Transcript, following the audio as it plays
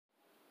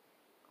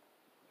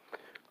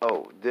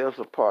Oh, there's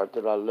a part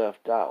that I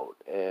left out,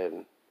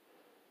 and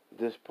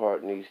this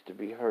part needs to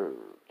be heard,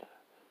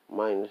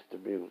 minus the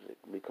music,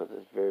 because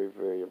it's very,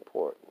 very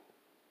important.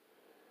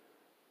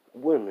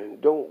 Women,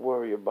 don't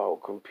worry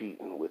about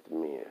competing with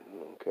men,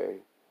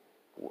 okay?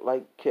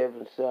 Like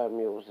Kevin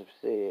Samuels have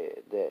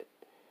said, that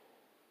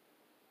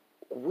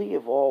we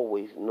have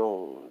always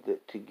known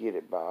that to get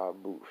it by our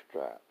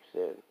bootstraps,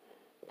 and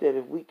that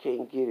if we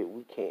can't get it,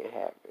 we can't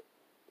have it,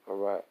 all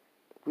right?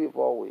 We've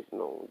always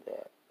known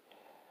that.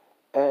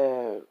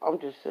 And I'm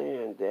just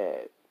saying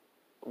that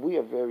we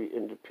are very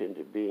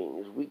independent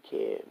beings. We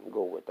can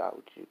go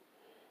without you.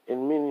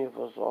 And many of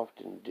us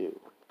often do.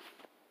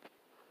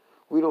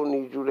 We don't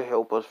need you to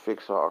help us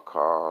fix our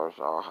cars,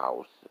 our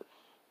houses.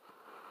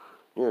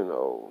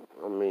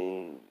 I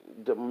mean,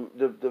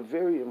 the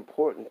very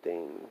important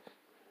things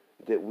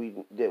that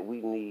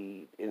we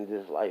need in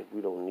this life,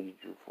 we don't need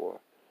you for.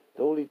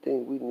 The only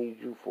thing we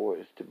need you for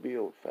is to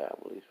build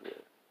families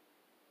with.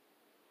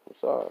 I'm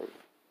sorry.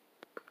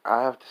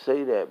 I have to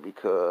say that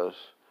because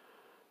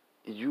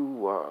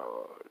you are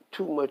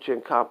too much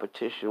in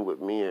competition with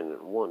men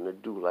and wanting to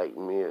do like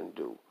men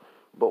do.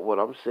 But what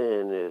I'm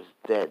saying is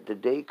that the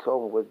day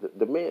comes where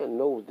the man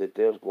knows that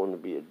there's going to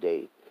be a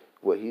day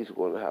where he's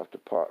going to have to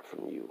part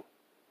from you.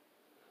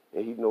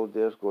 And he knows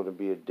there's going to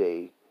be a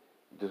day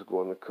that's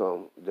going to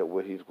come that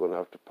where he's going to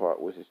have to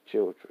part with his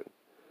children.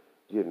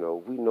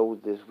 We know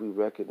this, we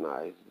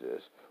recognize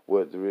this,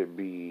 whether it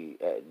be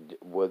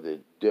whether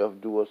death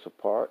do us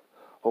apart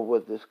or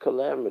whether it's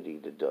calamity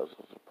that does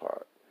us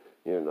apart.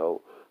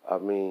 I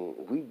mean,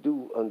 we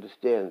do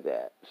understand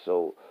that.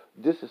 So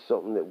this is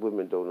something that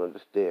women don't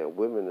understand.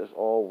 Women is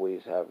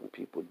always having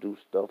people do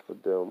stuff for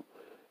them,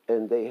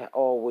 and they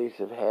always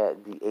have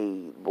had the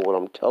aid. But what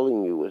I'm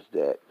telling you is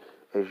that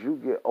as you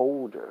get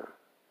older,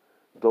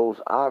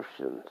 those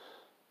options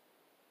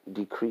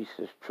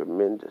decreases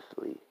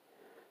tremendously.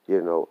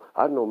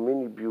 I know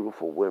many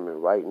beautiful women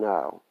right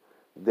now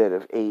that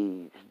have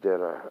aged that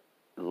are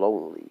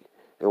lonely.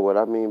 And what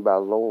I mean by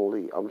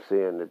lonely, I'm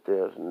saying that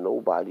there's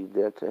nobody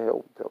there to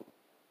help them.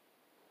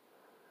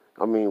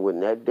 I mean,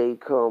 when that day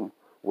come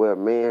where a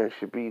man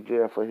should be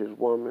there for his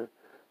woman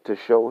to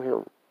show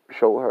her,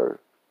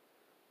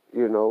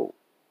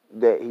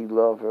 that he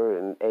loved her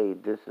and, hey,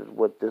 this is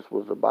what this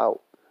was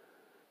about.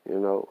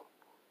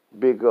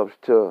 Big ups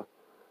to,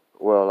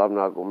 well, I'm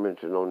not gonna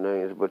mention no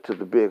names, but to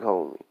the big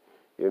homie.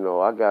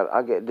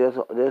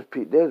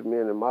 There's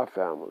men in my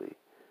family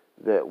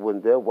that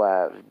when their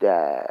wives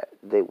died,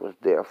 they was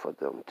there for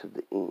them to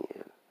the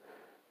end.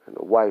 And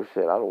the wife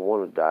said, I don't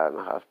want to die in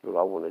the hospital,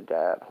 I want to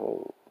die at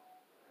home.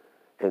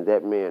 And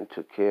that man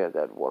took care of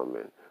that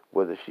woman,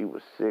 whether she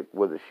was sick,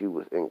 whether she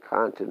was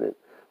incontinent,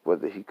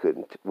 whether she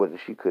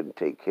couldn't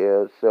take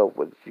care of herself,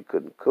 whether she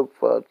couldn't cook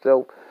for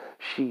herself.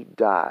 She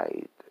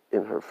died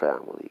in her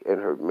family, and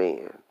her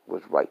man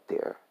was right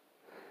there.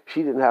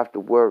 She didn't have to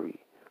worry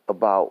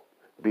about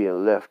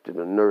being left in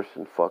a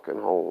nursing fucking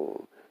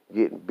home,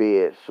 getting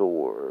bed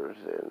sores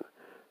and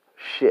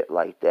shit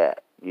like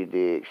that. You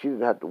dig? She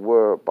didn't have to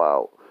worry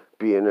about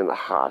being in a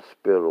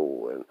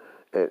hospital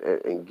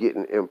and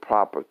getting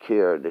improper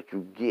care that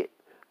you get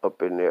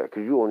up in there,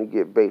 because you only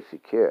get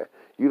basic care.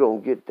 You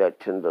don't get that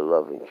tender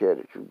loving care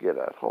that you get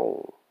at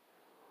home.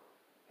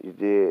 You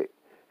dig?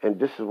 And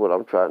this is what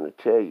I'm trying to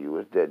tell you,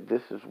 is that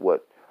this is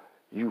what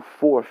you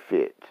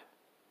forfeit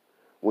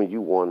when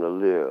you want to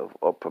live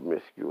a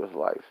promiscuous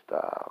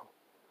lifestyle.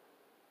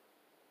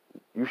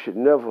 You should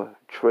never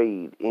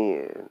trade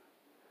in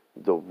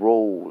the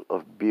role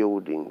of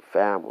building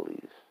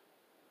families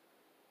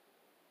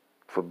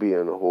for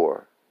being a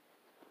whore.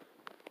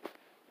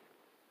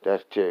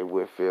 That's Terry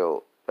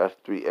Whitfield. That's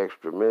 3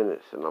 extra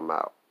minutes, and I'm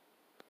out.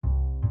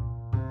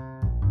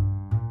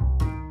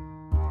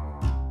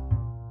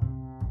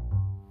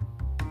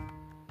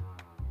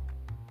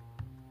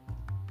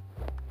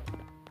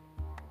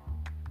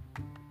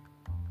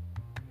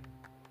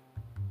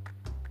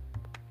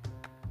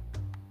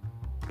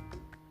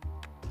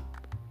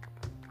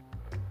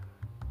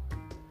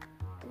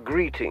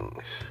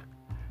 Greetings.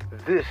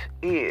 This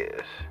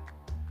is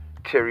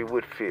Terry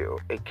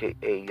Whitfield,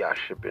 aka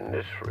Yashib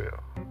Israel.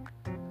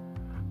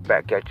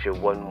 Back at you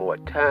one more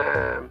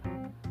time,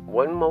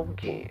 one more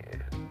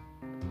again,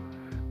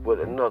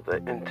 with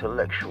another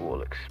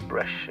intellectual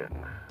expression.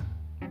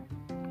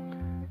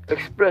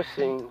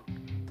 Expressing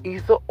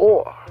either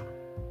or,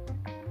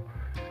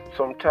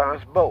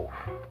 sometimes both.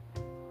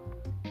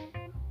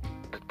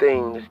 The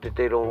things that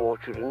they don't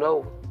want you to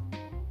know.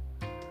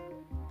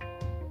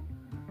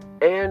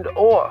 And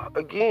or,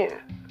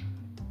 again,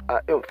 I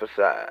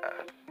emphasize,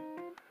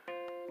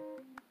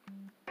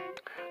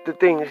 the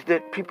things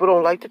that people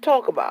don't like to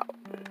talk about.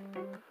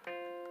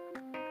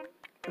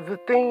 The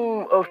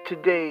theme of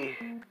today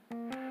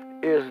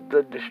is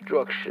the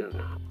destruction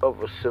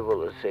of a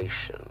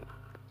civilization.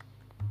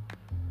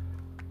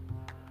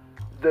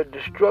 The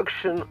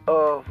destruction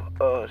of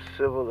a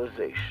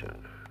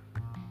civilization.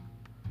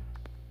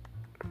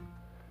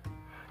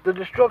 The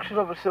destruction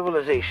of a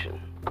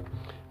civilization.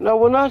 Now,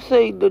 when I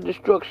say the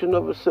destruction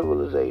of a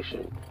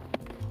civilization,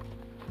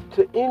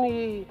 To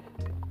any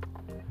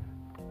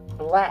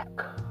black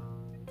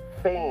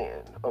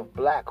fan of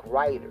black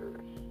writers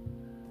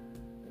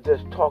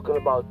that's talking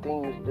about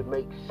things that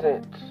make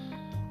sense,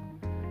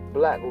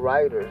 black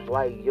writers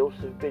like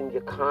Yosef Ben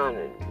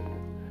Yochanan,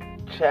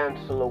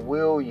 Chancellor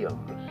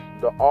Williams,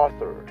 the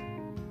author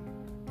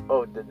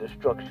of The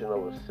Destruction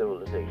of a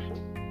Civilization.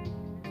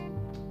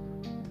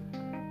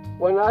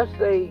 When I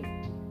say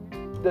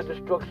the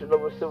destruction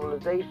of a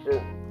civilization,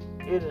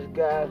 it is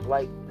guys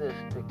like this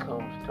that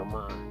comes to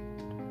mind.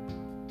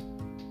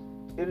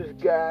 It is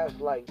guys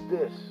like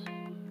this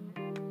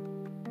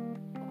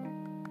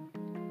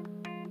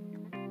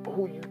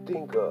who you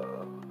think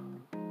of.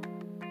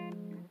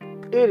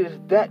 It is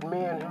that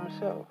man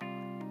himself.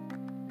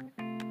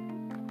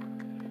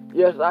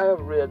 Yes, I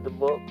have read the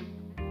book.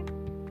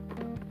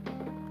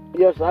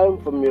 Yes, I am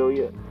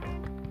familiar.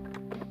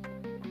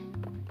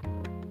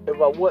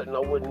 If I wasn't, I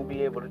wouldn't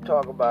be able to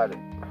talk about it.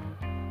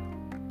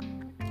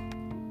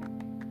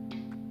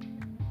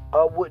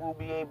 I wouldn't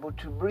be able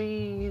to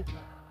breathe,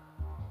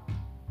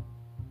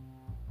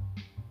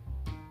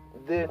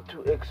 then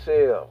to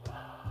exhale,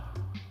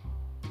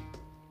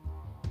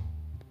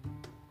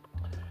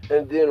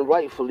 and then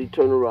rightfully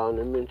turn around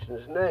and mention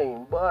his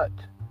name. But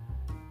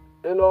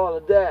in all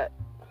of that,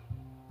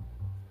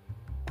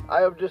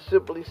 I am just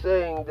simply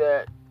saying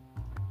that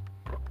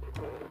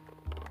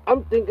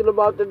I'm thinking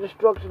about the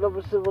destruction of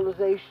a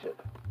civilization.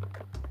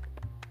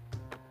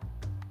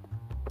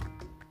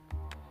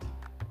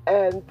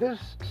 And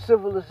this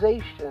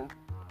civilization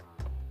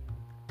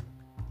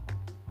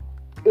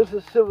is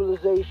a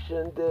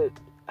civilization that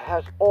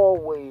has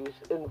always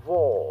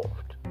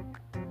involved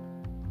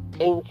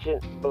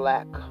ancient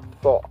black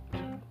thought.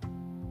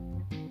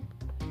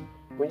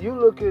 When you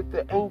look at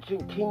the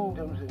ancient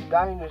kingdoms and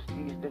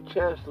dynasties that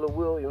Chancellor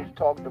Williams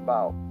talked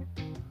about,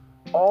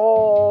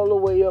 all the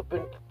way up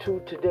into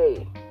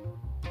today,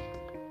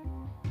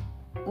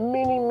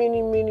 many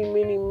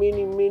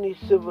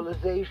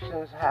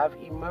civilizations have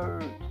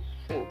emerged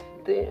since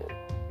then.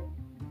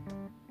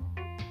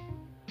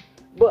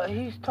 But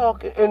he's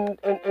talking,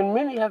 and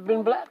many have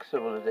been black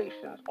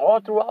civilizations all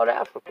throughout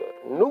Africa.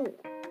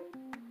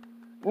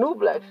 New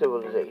black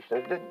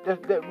civilizations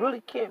that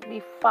really can't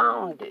be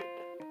founded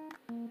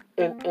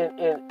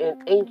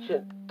in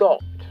ancient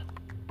thought.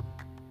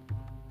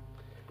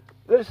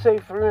 Let's say,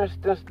 for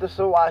instance, the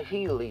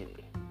Swahili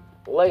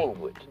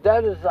language.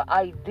 That is an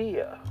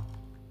idea.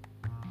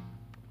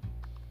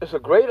 It's a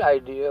great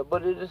idea,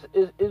 but it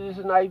is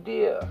an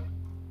idea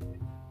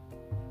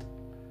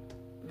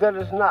that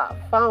is not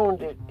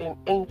founded in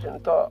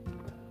ancient thought.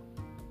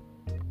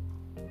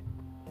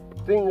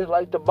 Things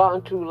like the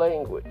Bantu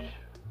language.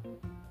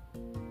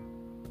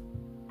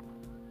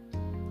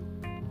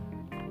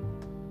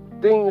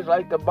 Things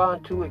like the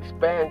Bantu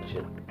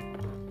expansion.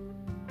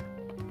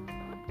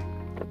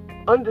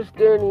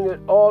 Understanding that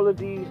all of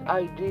these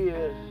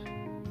ideas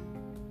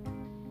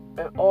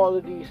and all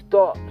of these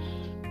thoughts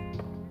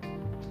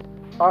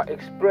are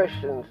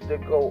expressions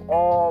that go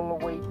all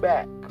the way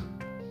back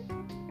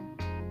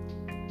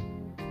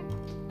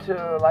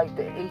to like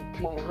the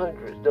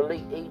 1800s, the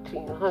late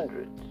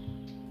 1800s.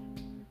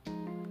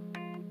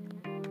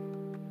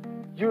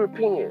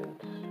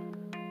 Europeans.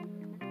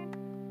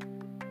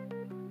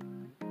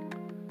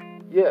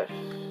 Yes,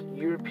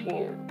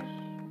 Europeans.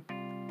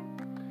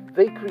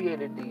 They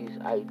created these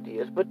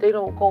ideas, but they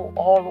don't go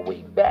all the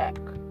way back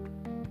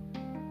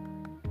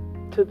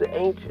to the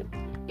ancient.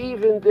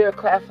 Even their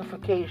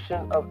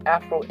classification of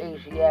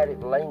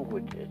Afro-Asiatic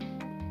languages.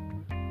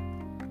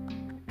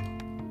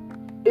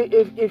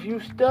 If you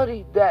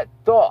study that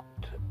thought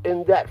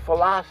and that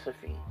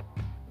philosophy,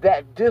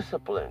 that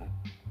discipline,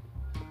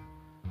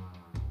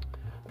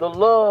 the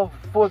love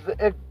for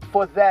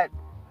that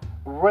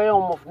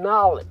realm of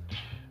knowledge,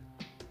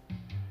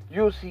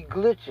 you'll see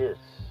glitches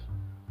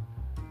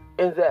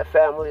in that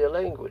family of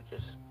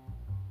languages.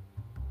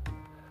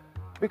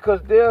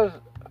 Because there's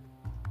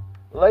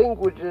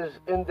languages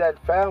in that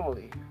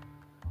family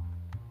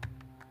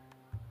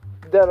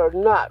that are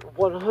not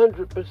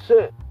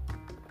 100%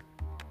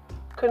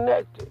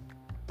 connected.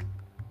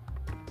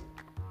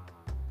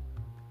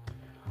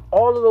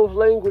 All of those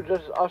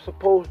languages are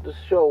supposed to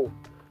show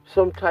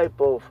some type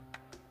of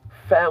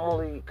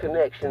family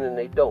connection, and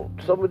they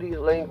don't. Some of these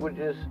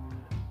languages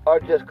are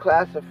just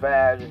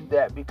classified as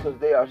that because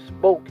they are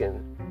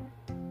spoken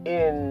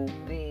in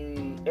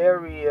the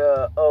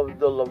area of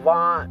the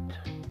Levant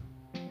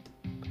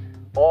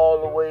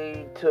all the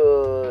way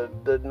to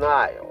the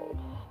Nile,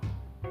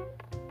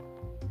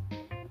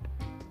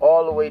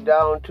 all the way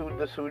down to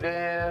the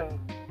Sudan,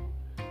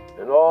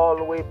 and all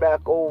the way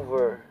back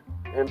over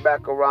and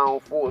back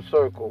around full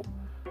circle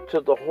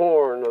to the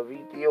Horn of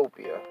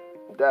Ethiopia,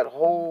 that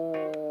whole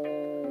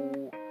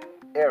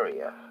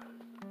area.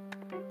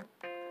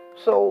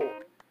 So,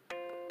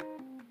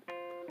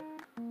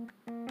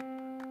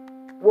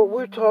 what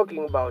we're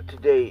talking about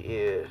today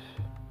is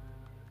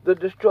the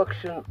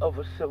destruction of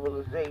a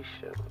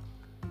civilization.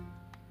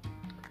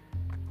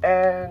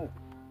 And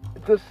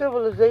the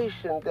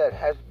civilization that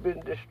has been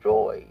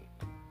destroyed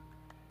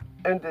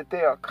and that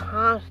they are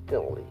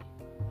constantly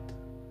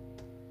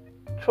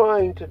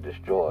trying to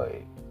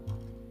destroy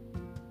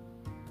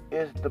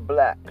is the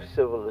black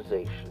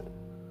civilization.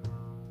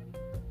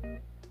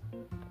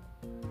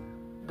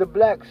 The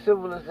black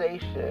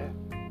civilization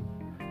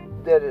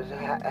that has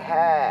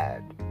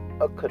had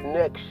a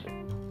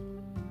connection,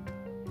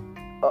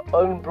 an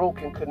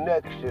unbroken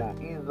connection,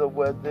 either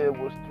whether it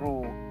was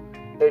through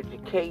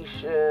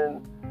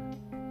education,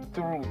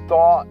 through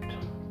thought,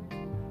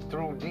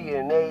 through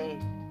DNA,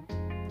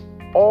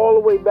 all the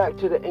way back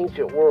to the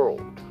ancient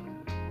world,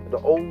 the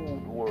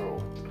old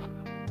world.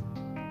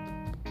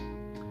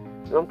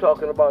 And I'm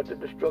talking about the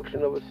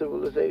destruction of a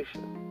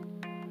civilization.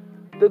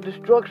 The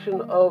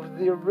destruction of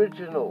the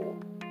original,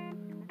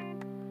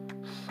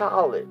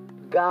 solid,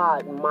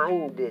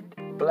 God-minded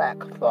black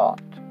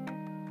thought.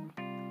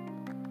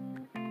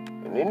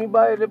 And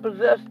anybody that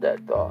possessed that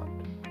thought,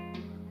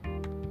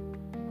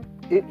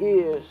 it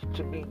is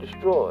to be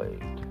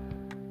destroyed.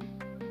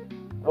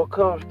 What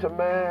comes to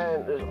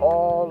man is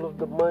all of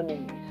the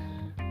monies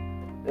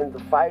and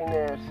the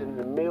finance and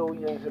the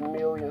millions and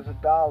millions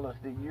of dollars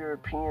that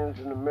Europeans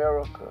in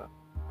America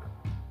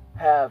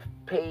have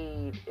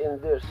paid in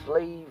their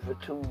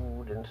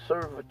slavitude and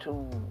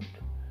servitude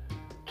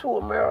to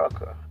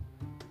America.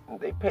 And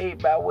they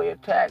paid by way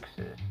of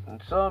taxes,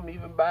 and some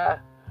even by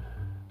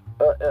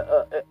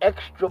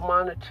extra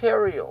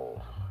monetary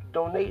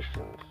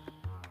donations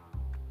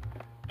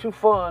to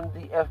fund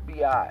the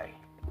FBI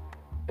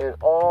and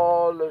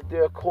all of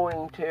their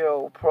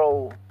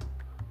COINTELPRO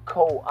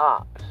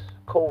co-ops,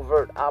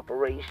 covert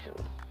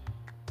operations.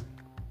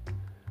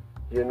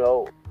 You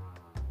know,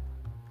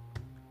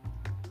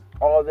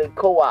 all their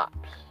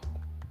co-ops,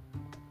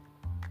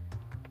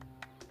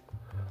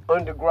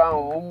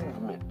 underground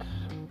movements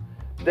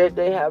that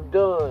they have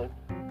done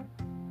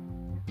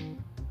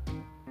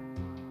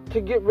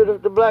to get rid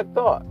of the black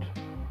thought.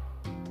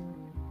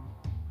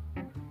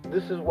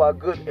 This is why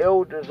good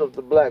elders of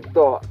the black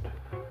thought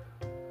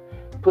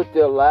put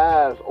their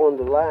lives on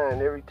the line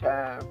every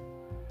time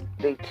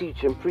they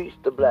teach and preach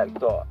the black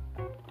thought.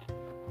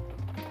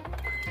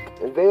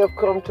 And they have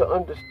come to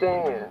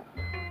understand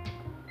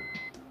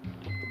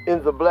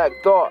in the black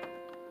thought,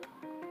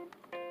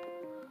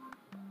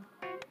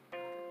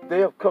 they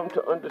have come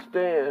to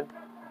understand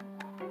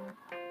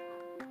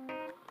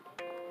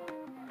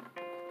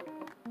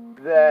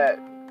that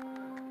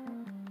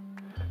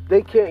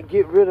they can't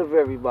get rid of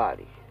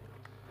everybody.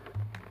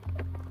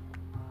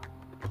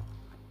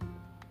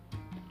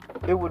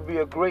 It would be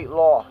a great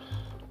loss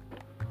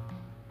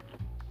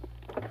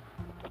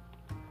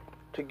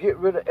to get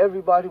rid of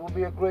everybody. Would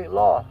be a great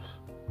loss.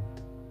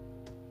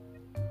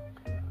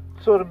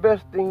 So the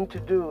best thing to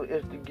do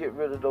is to get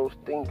rid of those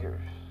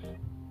thinkers.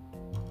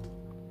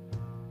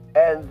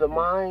 And the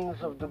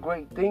minds of the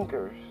great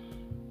thinkers,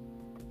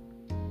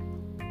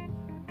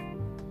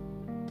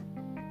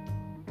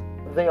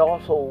 they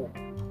also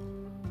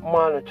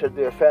monitor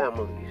their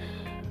families.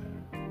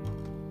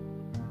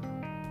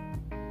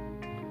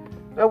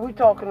 Now we're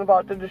talking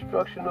about the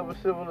destruction of a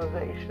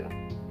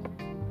civilization.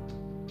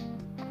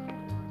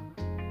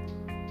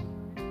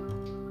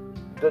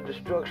 The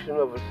destruction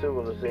of a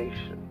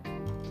civilization.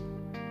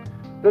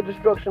 The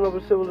destruction of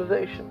a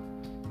civilization.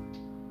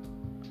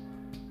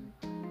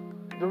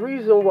 The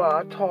reason why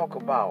I talk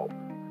about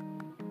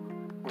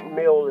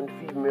male and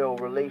female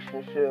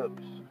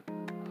relationships,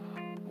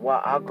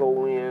 why I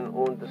go in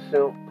on the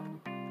simp,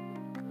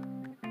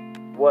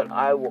 what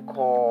I will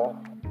call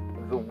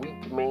the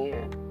weak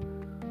man.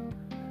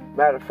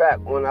 Matter of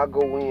fact, when I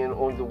go in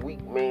on the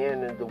weak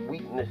man and the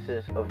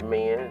weaknesses of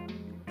man,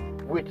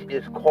 which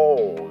is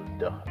called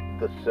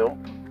the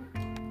simp,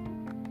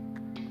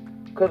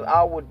 because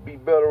I would be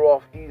better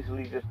off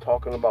easily just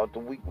talking about the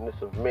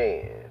weakness of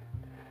man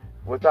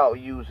without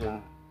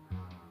using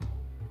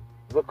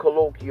the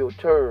colloquial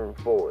term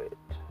for it.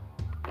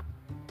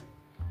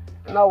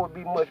 And I would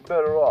be much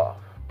better off.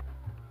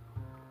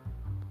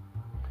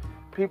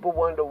 People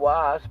wonder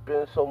why I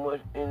spend so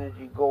much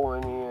energy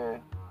going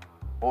in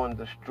on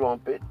the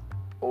strumpet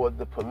or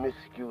the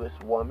promiscuous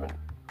woman.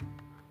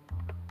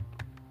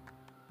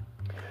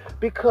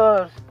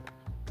 Because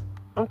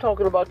I'm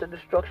talking about the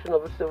destruction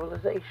of a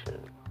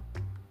civilization.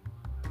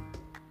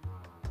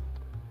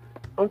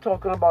 I'm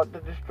talking about the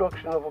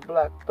destruction of a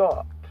black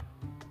thought.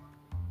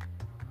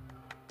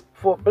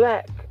 For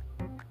blackness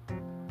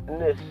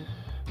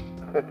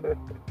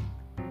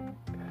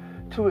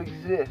to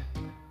exist,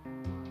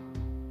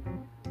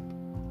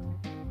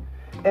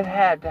 it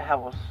had to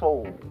have a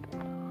soul.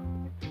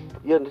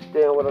 You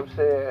understand what I'm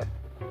saying?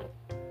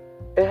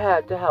 It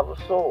had to have a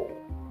soul.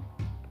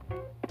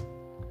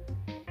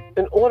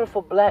 In order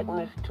for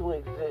blackness to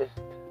exist,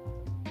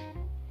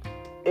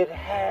 it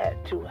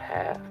had to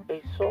have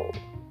a soul.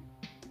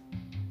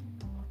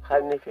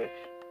 Hanifesh.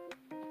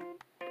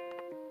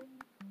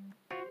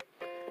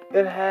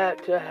 It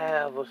had to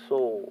have a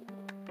soul.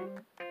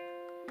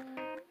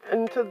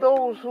 And to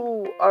those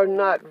who are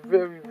not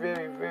very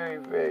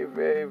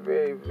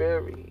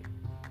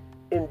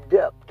in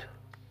depth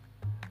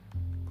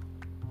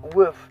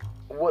with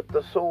what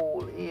the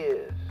soul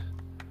is,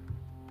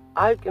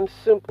 I can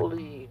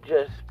simply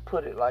just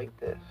put it like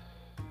this.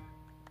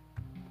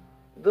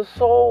 The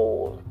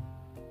soul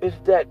is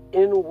that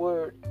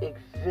inward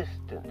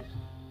existence,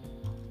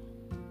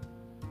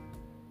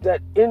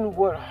 that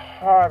inward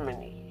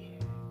harmony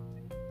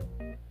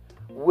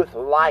with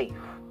life.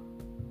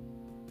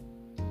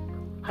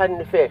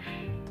 Hanifesh.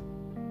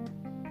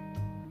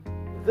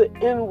 The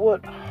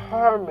inward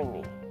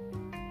harmony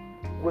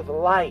with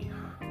life,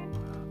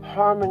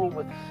 harmony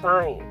with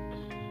science,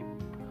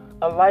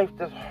 a life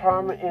that's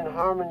in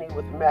harmony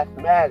with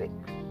mathematics,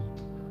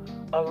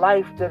 a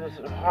life that is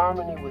in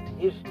harmony with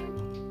history,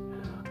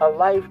 a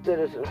life that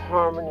is in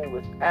harmony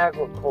with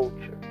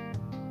agriculture.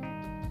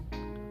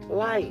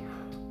 Life.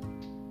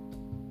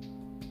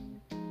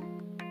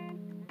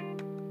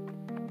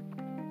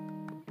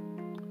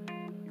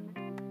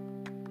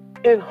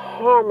 In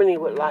harmony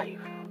with life.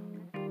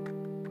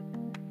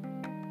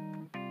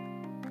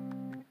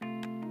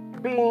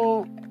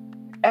 Being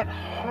at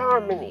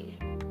harmony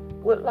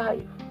with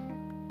life.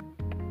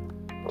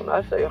 When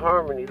I say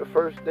harmony, the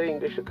first thing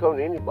that should come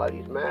to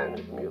anybody's mind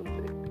is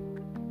music.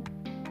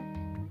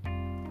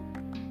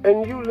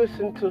 And you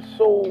listen to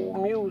soul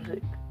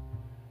music,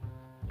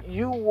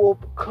 you will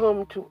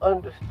come to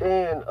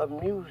understand a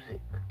music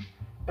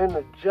and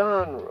a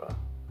genre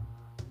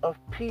of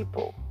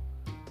people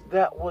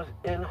that was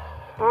in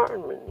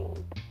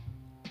harmony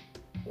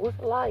with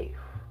life.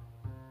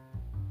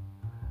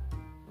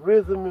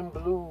 Rhythm and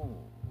blues,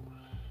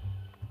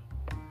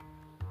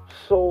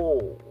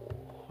 soul,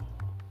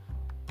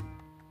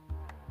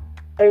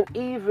 and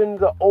even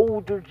the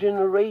older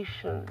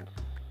generations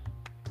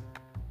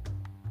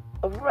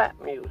of rap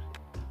music.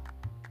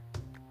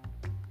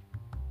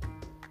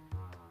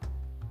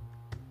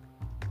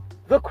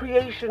 The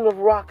creation of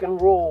rock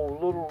and roll,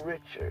 Little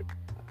Richard.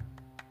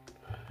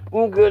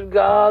 Good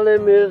golly,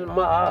 Miss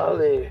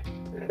Molly.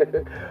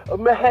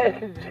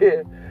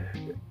 Imagine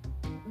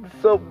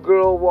some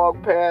girl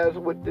walk past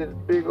with this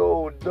big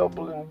old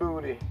dumpling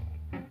booty.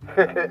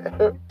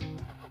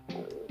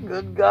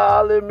 Good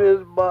golly,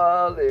 Miss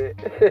Molly.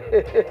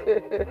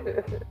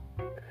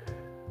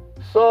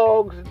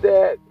 Songs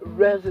that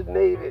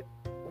resonated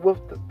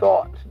with the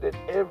thoughts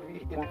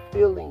and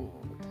feelings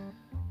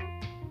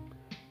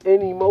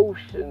and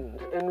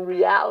emotions and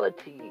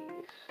realities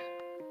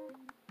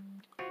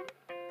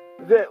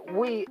that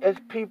we as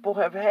people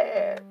have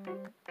had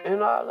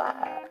in our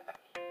lives.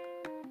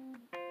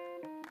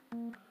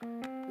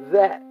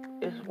 That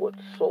is what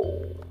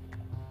soul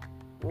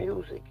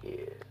music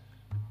is.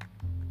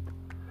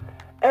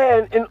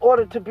 And in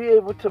order to be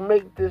able to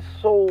make this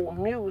soul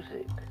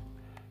music,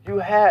 you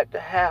had to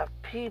have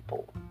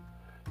people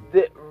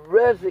that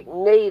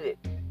resonated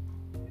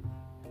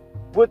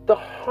with the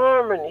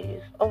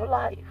harmonies of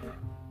life.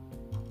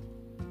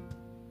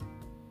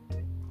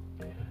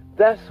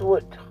 That's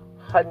what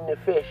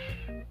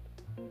Hanifesh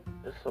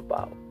is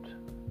about.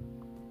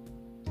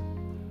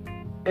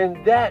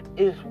 And that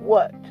is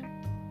what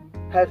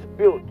has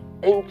built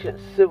ancient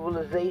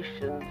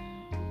civilizations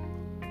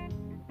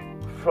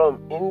from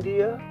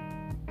India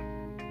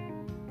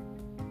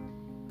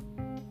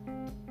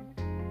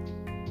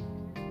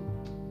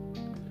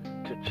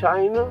to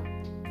China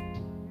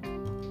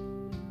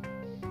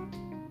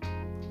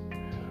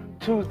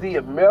to the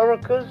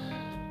Americas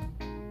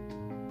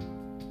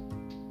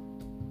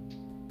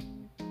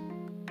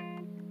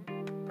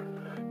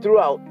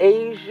throughout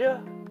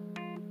Asia,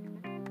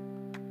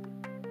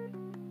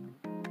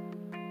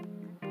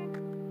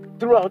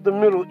 throughout the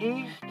Middle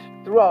East,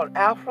 throughout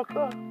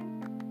Africa,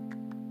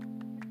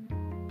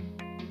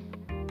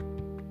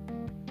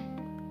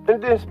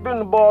 and then spin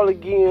the ball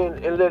again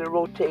and let it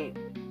rotate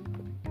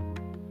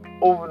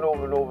over and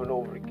over and over and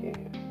over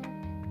again.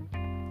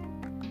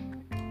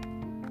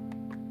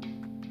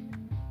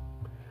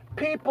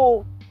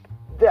 People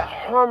that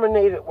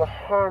harmonated with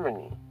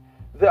harmony,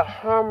 that had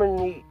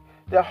harmony,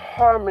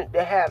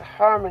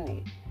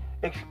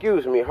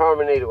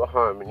 harmonated with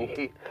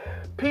harmony.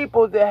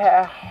 People that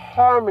had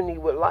harmony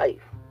with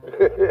life.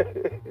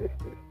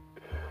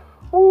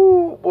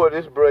 Ooh, boy,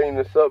 this brain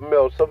is something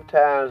else.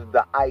 Sometimes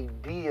the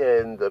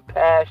idea and the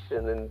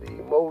passion and the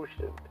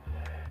emotion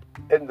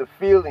and the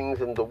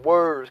feelings and the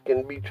words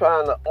can be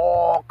trying to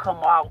all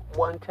come out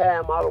one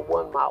time out of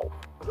one mouth.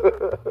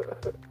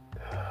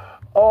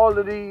 All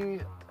of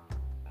these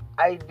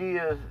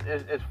ideas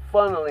is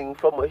funneling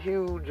from a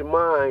huge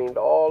mind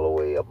all the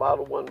way up out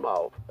of one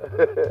mouth.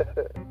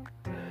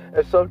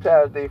 And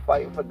sometimes they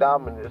fight for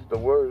dominance. The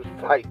words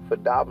fight for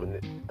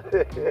dominance.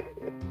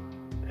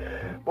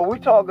 But we're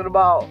talking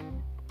about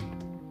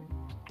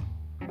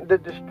the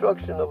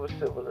destruction of a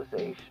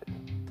civilization.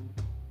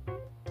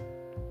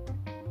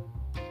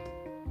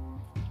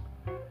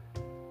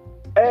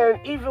 And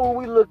even when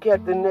we look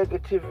at the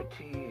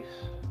negativities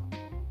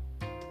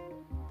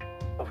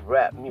of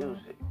rap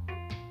music,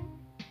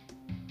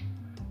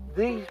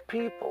 these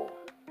people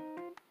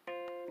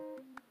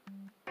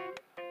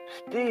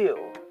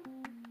still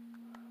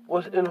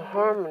was in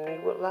harmony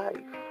with life.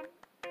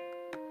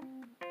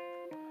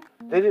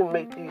 They didn't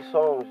make these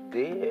songs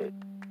dead.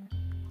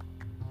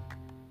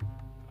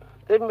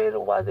 They made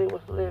them while they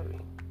was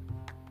living.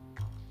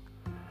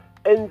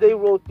 And they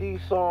wrote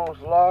these songs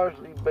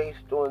largely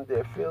based on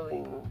their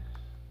feelings,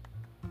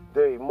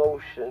 their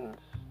emotions,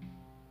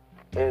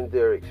 and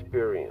their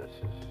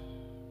experiences.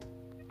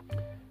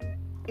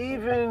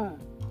 Even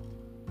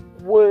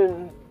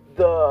when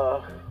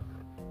the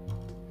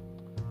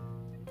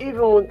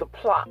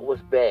plot was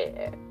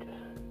bad,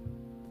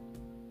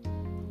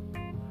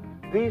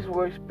 these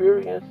were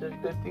experiences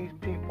that these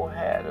people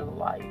had in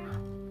life.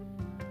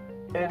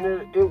 And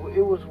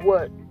it was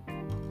what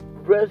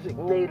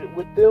resonated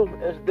with them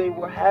as they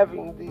were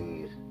having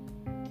these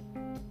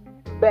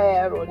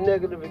bad or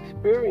negative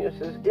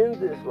experiences in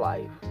this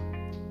life.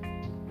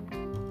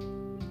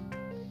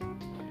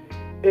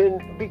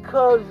 And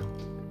because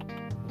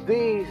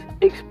these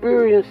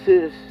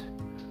experiences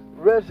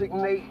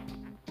resonate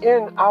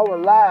in our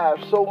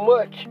lives so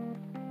much,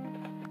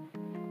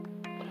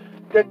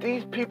 that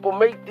these people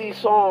make these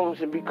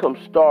songs and become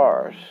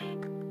stars.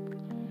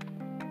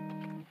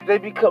 They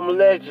become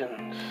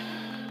legends.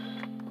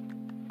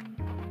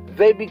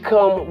 They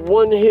become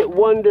one-hit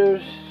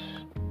wonders.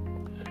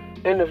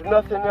 And if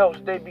nothing else,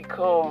 they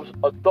become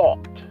a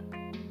thought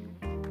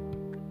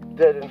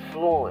that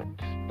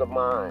influences the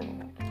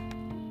mind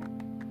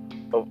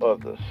of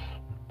others.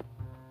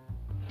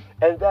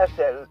 And that's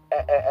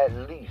at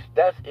least,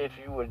 that's if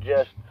you were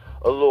just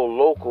a little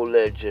local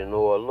legend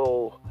or a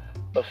little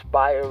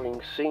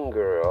aspiring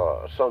singer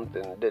or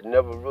something that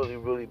never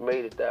really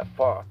made it that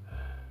far.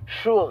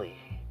 Surely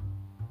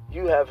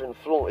you have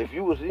influenced, if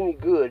you was any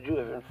good, you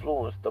have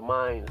influenced the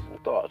minds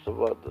and thoughts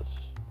of others.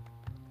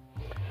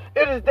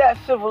 It is that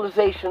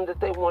civilization that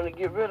they want to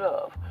get rid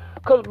of.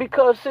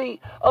 Because see,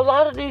 a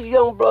lot of these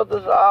young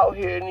brothers are out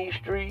here in these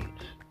streets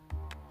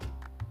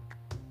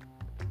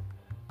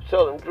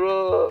selling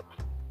drugs,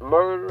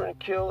 murdering,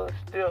 killing,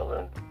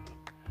 stealing,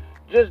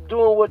 just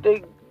doing what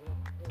they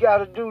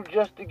gotta do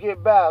just to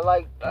get by,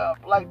 like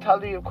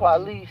Talib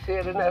Kweli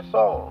said in that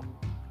song,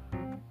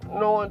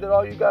 knowing that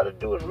all you gotta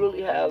do is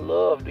really have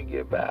love to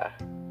get by.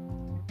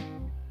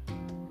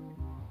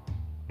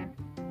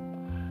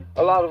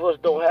 A lot of us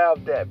don't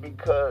have that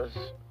because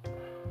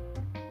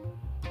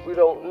we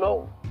don't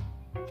know.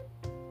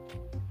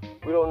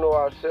 We don't know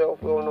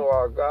ourselves, we don't know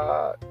our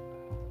God,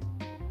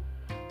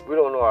 we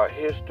don't know our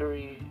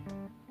history.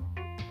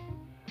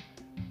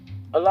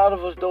 A lot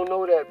of us don't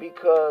know that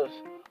because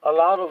a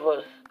lot of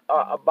us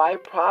are a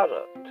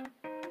byproduct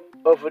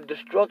of a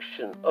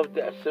destruction of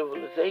that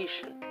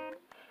civilization.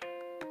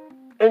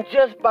 And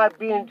just by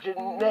being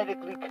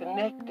genetically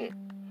connected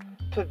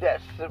to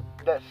that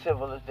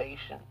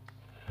civilization,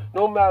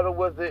 no matter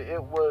whether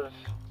it was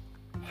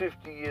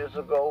 50 years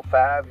ago,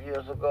 5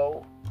 years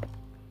ago,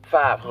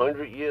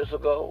 500 years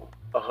ago,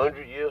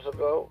 100 years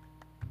ago,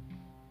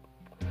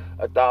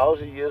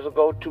 1,000 years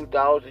ago,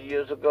 2,000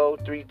 years ago,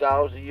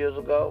 3,000 years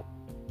ago,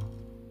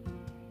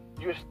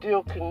 you're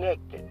still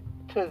connected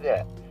to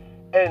that.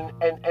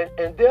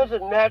 And there's a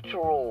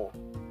natural,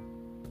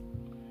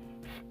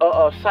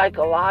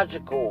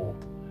 psychological,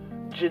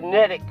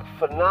 genetic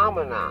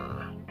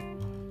phenomenon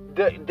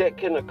that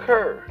can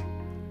occur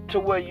to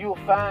where you'll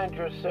find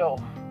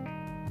yourself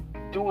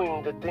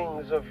doing the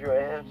things of your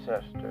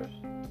ancestors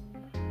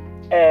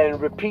and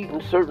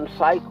repeating certain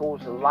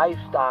cycles and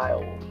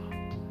lifestyles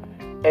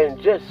and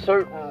just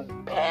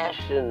certain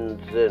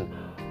passions and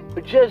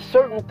just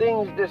certain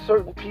things that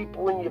certain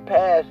people in your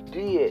past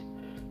did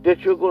that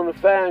you're going to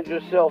find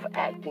yourself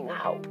acting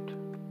out.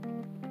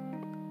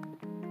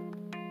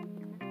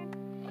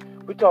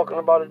 We're talking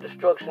about a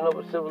destruction of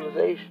a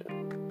civilization.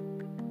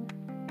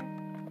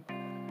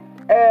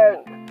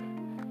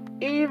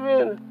 And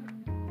even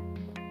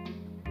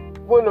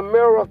when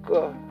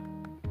America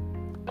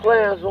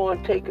plans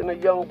on taking a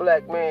young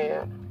black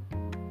man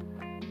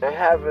and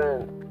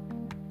having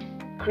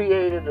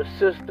created a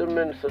system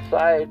in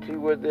society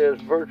where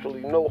there's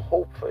virtually no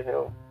hope for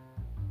him,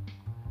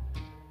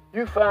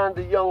 you find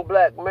the young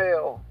black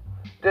male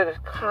that is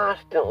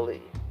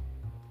constantly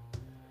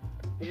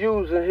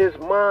using his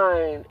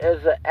mind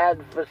as an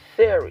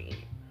adversary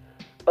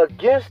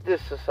against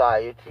this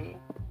society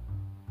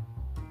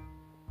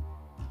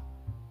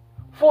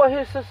for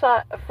his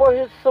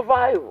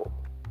survival.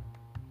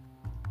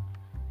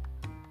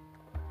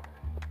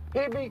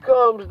 He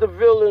becomes the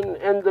villain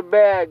and the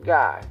bad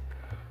guy.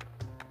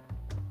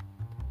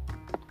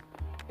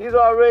 He's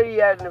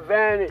already at an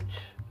advantage.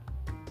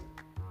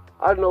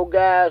 I know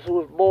guys who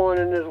was born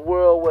in this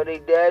world where their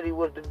daddy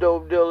was the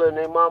dope dealer and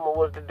their mama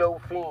was the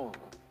dope fiend.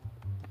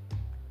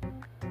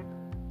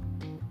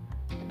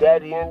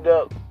 Daddy ended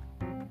up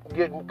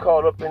getting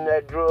caught up in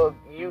that drug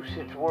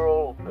usage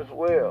world as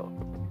well.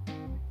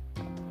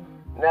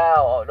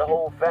 Now the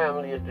whole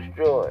family is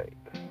destroyed.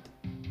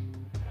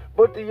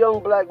 But the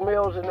young black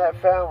males in that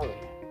family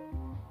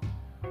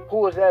who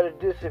was at a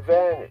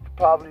disadvantage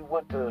probably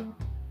went to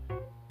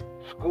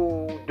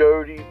school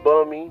dirty,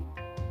 bummy,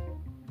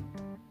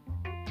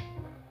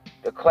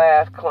 the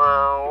class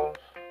clowns,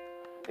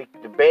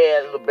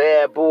 the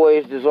bad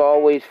boys that's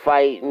always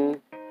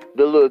fighting,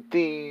 the little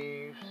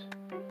thieves.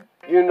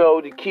 You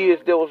know, the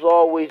kids that was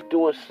always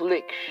doing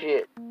slick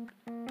shit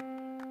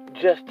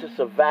just to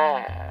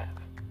survive,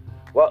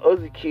 while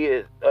other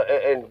kids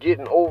and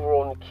getting over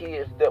on the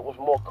kids that was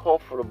more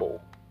comfortable.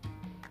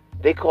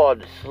 They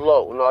called it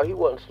slow. No, he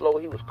wasn't slow.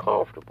 He was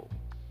comfortable.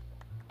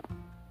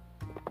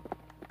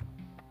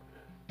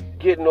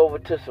 Getting over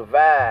to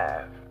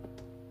survive.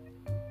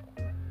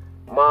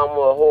 Mama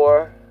a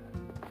whore,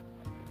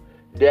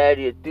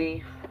 daddy a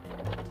thief,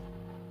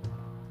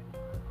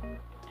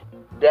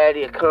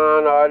 daddy a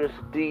con artist,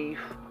 a thief,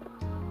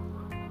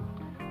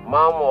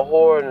 mama a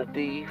whore and a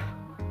thief,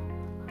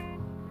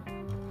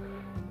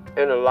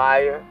 and a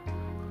liar.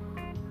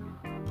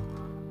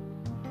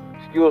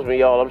 Excuse me,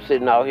 y'all, I'm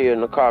sitting out here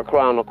in the Car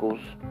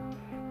Chronicles,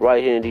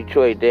 right here in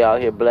Detroit. They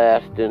out here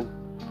blasting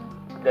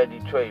that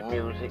Detroit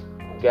music.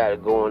 Got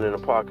it going in the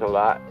parking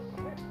lot.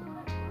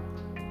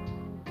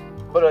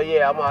 But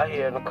yeah, I'm out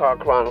here in the Car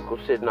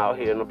Chronicles, sitting out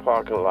here in the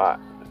parking lot.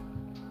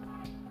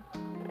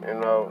 You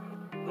know,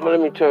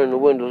 let me turn the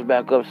windows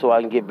back up so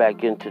I can get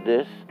back into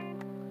this.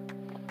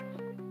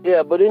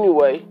 Yeah, but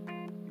anyway,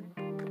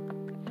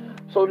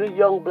 so this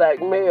young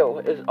black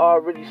male has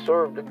already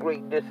served a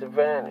great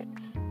disadvantage.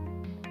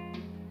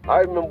 I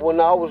remember when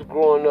I was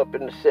growing up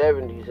in the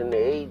 70s and the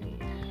 80s,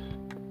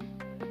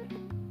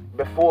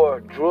 before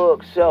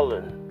drug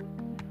selling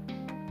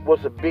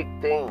was a big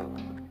thing.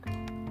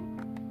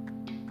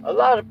 A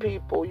lot of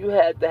people, you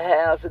had the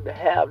haves and the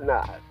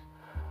have-nots.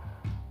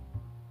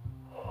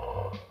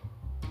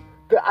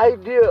 The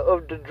idea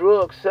of the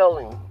drug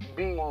selling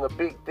being a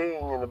big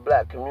thing in the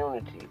black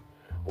community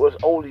was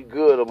only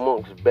good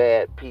amongst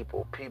bad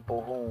people,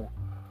 people who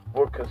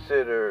were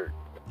considered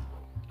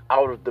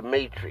out of the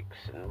matrix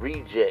and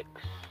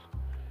rejects.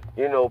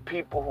 You know,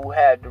 people who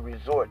had to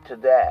resort to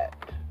that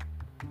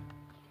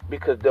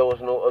because there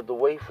was no other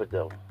way for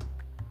them.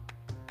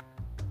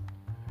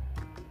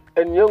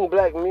 And young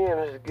black men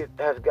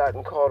has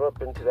gotten caught up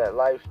into that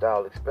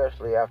lifestyle,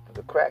 especially after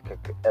the crack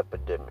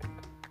epidemic.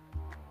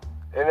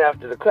 And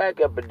after the crack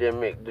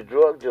epidemic, the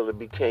drug dealer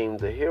became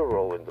the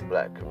hero in the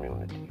black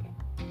community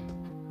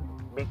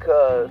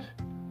because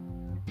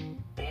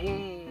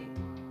he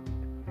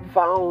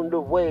found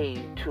a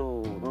way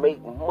to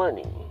make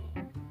money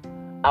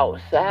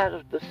outside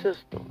of the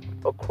system,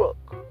 a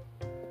crook.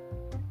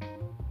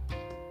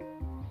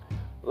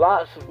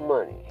 Lots of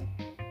money.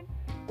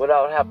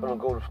 Without having to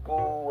go to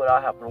school,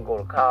 without having to go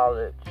to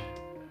college,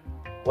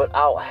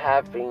 without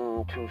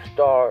having to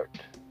start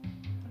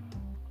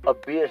a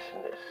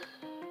business.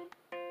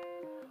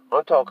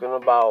 I'm talking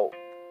about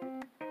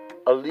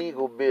a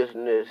legal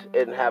business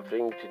and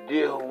having to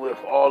deal with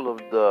all of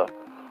the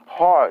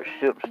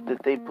hardships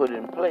that they put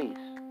in place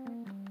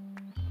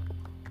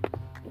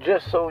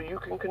just so you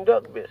can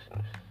conduct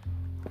business.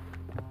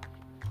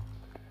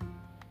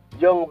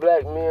 Young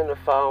black men have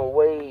found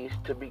ways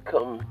to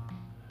become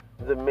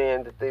the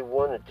man that they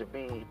wanted to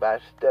be by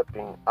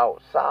stepping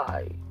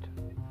outside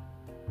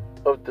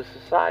of the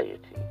society.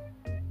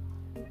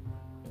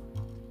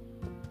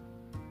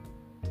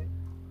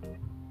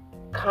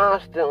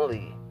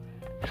 Constantly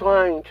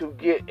trying to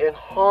get in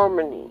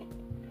harmony,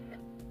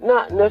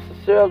 not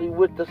necessarily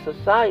with the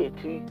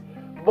society,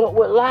 but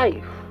with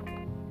life.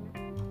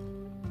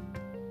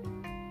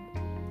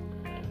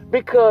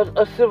 Because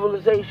a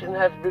civilization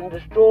has been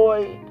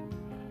destroyed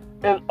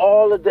and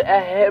all of the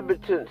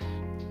inhabitants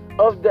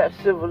of that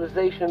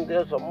civilization,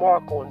 there's a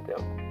mark on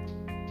them.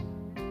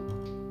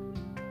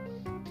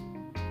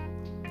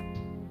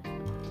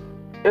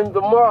 And the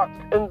mark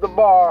and the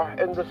bar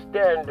and the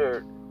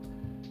standard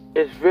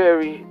is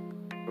very,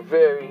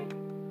 very,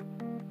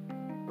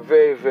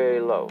 very, very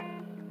low.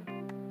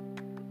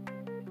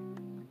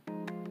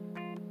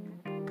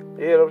 You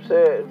hear what I'm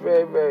saying? It's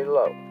very, very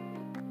low.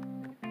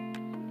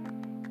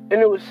 And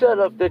it was set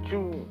up that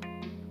you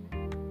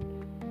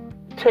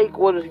take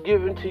what is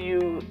given to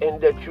you and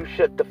that you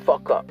shut the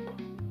fuck up.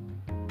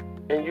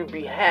 And you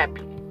be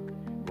happy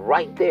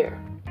right there.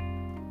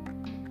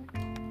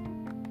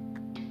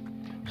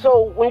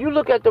 So when you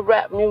look at the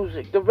rap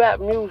music,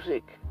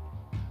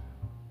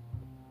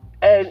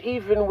 and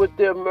even with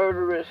their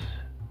murderous,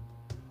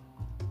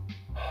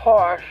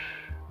 harsh,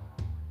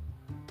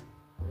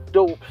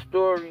 dope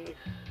stories,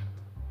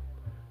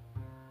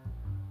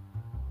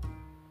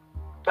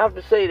 I have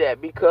to say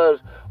that because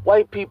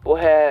white people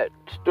had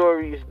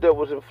stories that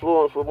was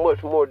influenced with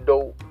much more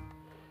dope,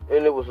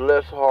 and it was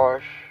less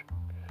harsh.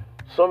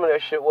 Some of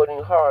that shit wasn't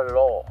even hard at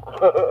all.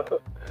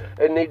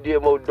 And they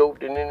did more dope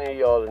than any of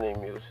y'all in their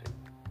music.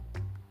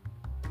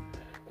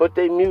 But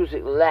their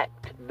music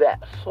lacked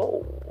that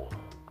soul.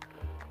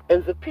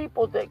 And the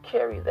people that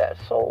carry that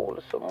soul,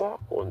 it's a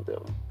mark on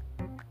them.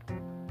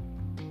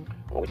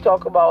 When we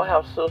talk about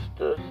how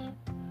sisters,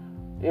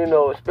 you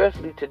know,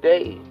 especially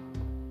today,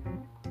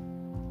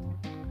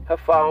 have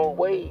found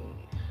ways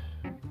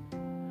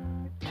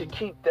to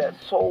keep that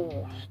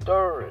soul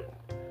stirring,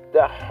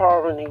 that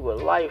harmony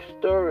with life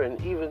stirring,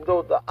 even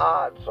though the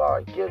odds are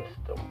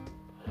against them.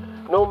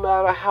 No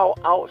matter how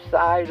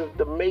outside of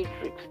the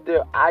matrix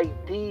their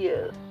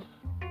ideas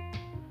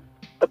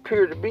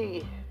appear to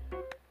be,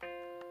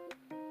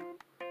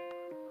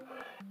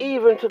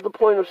 even to the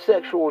point of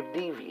sexual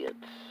deviance.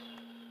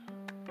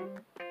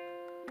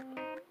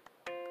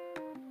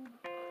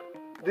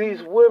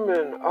 These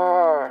women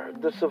are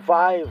the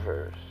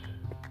survivors,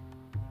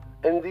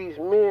 and these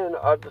men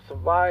are the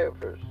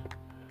survivors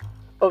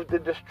of the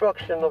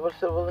destruction of a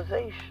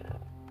civilization.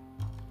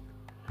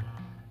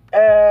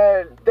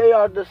 And they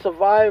are the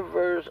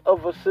survivors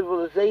of a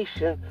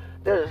civilization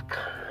that is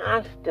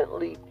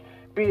constantly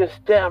being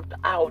stamped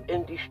out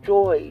and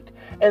destroyed,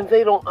 and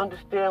they don't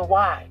understand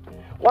why.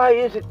 Why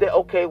is it that,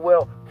 okay,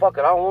 well, fuck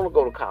it, I don't want to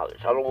go to college.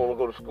 I don't want to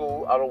go to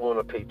school. I don't want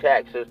to pay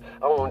taxes. I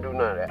don't want to do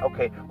none of that.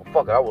 Okay, well,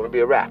 fuck it, I want to be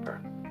a rapper.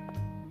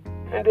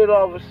 And then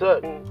all of a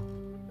sudden,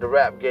 the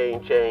rap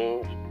game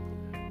changed.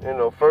 You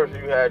know, first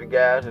you had the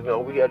guys, you know,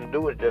 we had to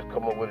do is just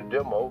come up with a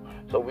demo.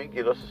 So we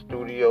get us a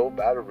studio,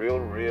 buy the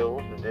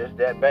reels, and this,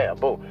 that, bam,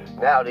 boom.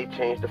 Now they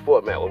changed the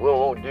format. Well, we don't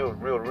want to deal with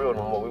reel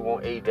no more. We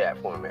want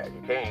ADAT format.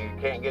 You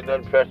can't get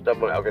nothing pressed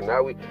up on it. Okay,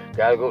 now we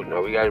gotta go.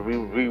 Now we gotta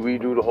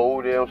redo the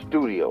whole damn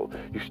studio.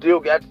 You still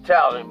got the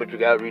talent, but you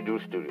gotta redo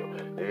the studio.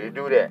 They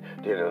do that.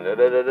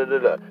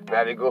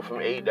 Now they go from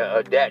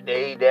that to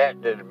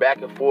ADAT, to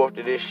back and forth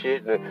to this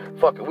shit. And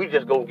fuck it, we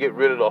just gonna get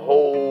rid of the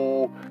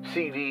whole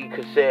CD,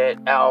 cassette,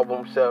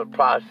 album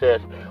process.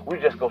 We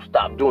just gonna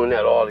stop doing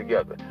that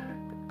altogether.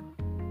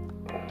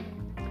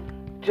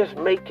 Just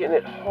making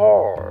it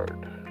hard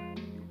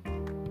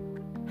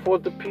for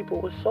the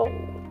people with soul.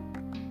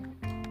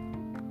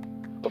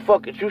 But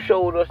fuck it, you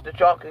showed us that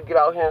y'all can get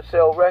out here and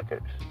sell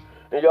records,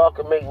 and y'all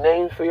can make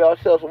names for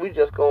yourselves. So we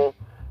just gonna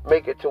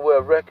make it to where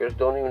records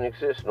don't even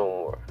exist no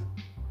more.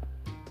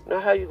 Now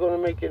how you gonna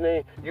make your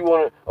name? You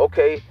wanna,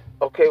 okay,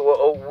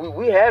 well,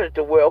 we had it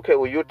to where, okay,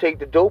 well, you'll take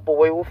the dope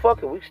away. Well,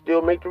 fuck it, we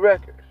still make the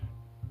records.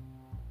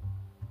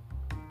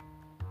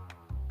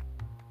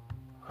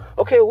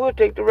 Okay, we'll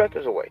take the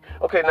records away.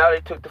 Okay, now they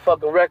took the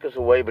fucking records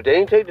away, but they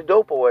ain't take the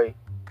dope away.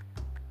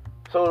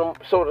 So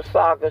the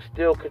saga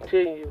still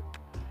continues,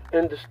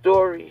 and the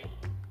story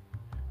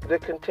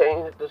that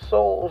contains the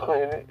soul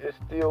in it is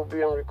still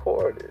being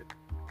recorded.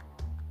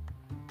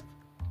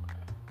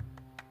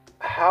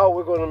 How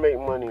we're gonna make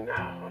money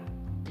now?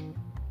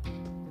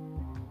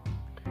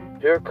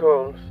 Here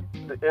comes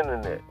the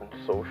internet and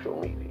social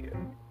media.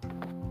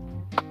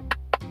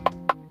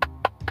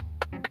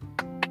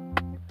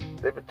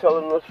 They've been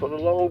telling us for the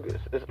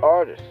longest, as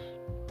artists,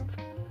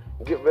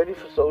 get ready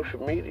for social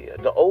media.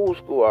 The old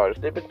school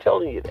artists, they've been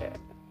telling you that.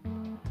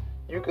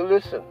 You can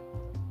listen.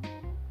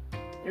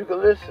 You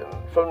can listen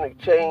from the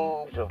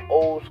change of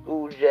old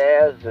school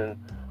jazz and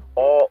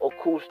all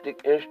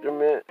acoustic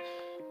instruments.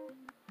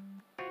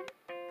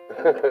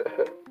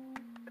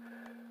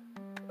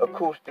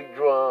 Acoustic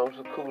drums,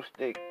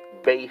 acoustic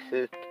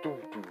basses,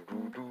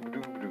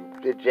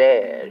 the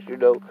jazz, you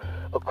know,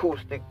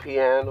 acoustic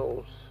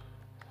pianos,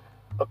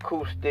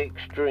 acoustic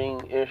string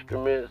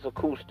instruments,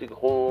 acoustic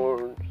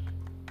horns.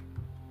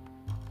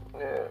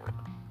 Yeah.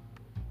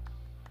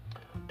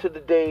 To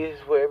the days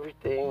where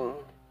everything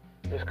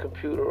is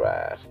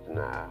computerized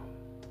now.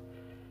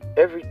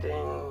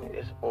 Everything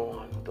is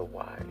on the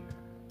wire.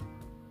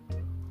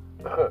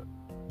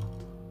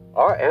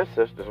 Our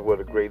ancestors were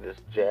the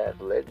greatest jazz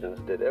legends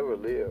that ever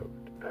lived.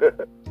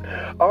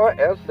 Our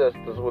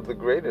ancestors were the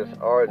greatest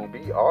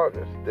R&B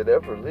artists that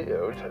ever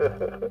lived.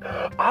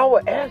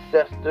 Our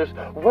ancestors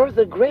were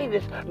the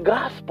greatest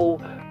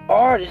gospel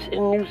artists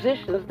and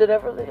musicians that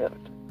ever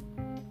lived.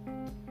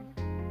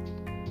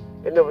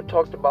 They never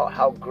talked about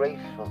how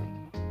gracefully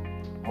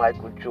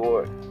Michael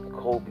Jordan,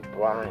 Kobe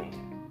Bryant,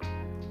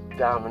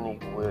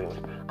 Dominique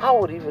Williams. I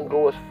would even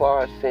go as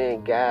far as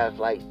saying guys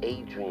like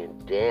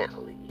Adrian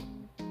Dantley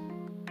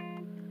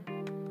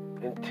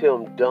and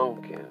Tim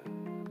Duncan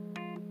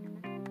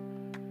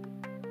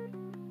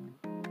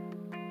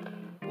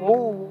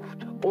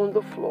moved on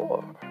the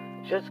floor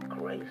just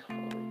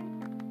gracefully.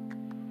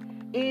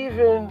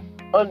 Even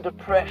under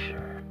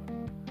pressure,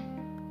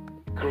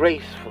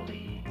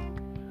 gracefully,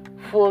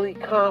 fully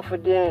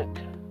confident,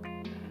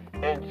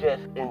 and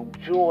just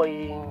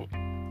enjoying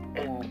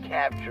and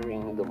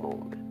capturing the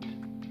moment.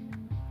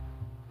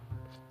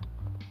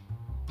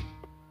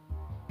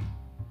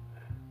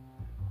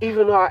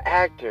 Even our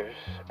actors,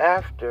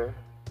 after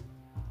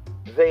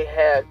they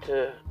had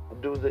to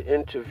do the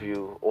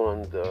interview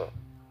on the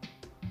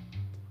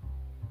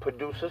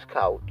producer's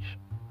couch,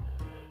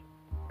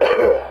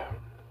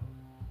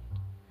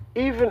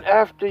 even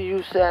after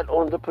you sat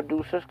on the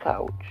producer's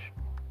couch,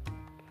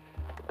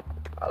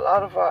 a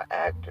lot of our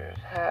actors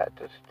had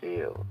to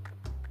still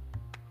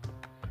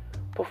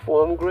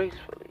perform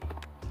gracefully.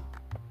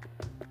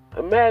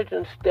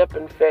 Imagine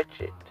Stepin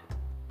Fetchit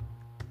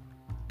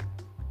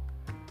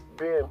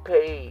being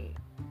paid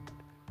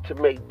to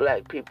make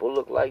black people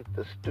look like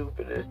the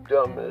stupidest,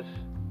 dumbest,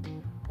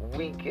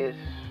 weakest,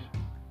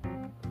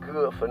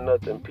 good for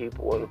nothing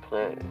people on the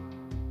planet.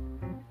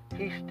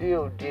 He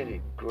still did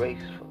it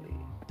gracefully.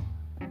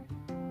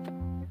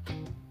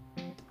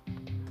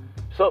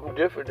 Something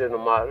different than the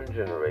modern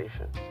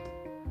generation.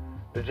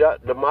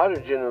 The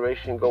modern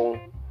generation gonna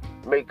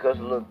make us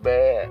look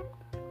bad,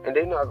 and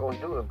they're not gonna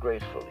do it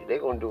gracefully. They're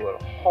gonna do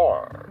it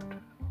hard.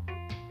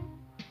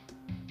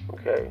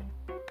 okay?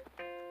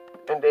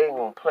 And they ain't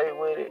gonna play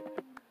with it.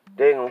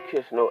 They ain't gonna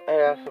kiss no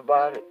ass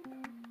about it.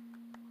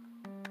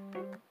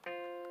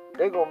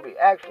 They gonna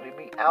actually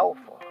be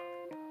alpha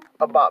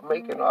about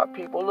making our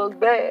people look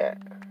bad.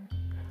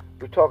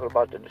 We're talking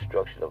about the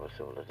destruction of a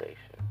civilization.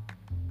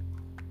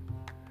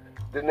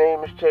 The name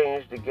has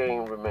changed, the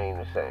game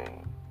remains the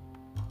same.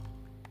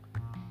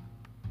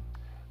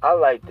 I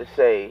like to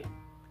say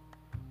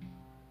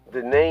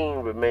the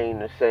name remains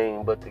the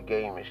same, but the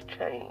game has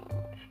changed.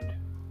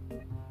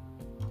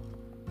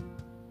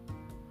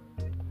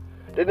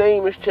 The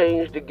name has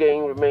changed, the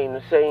game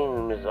remains the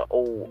same as an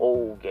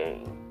old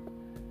game.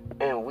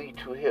 And we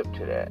too hip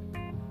to that.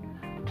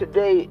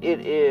 Today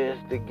it is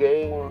the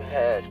game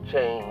has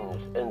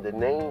changed and the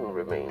name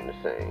remains the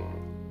same.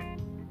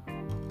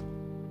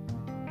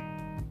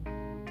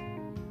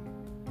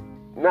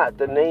 Not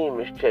the name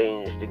has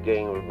changed, the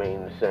game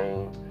remains the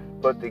same,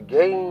 but the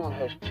game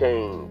has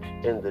changed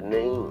and the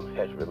name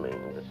has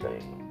remained the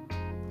same.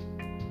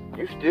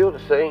 You're still the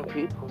same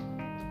people.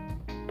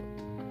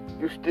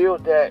 You're still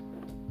that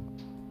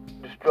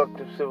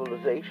destructive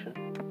civilization.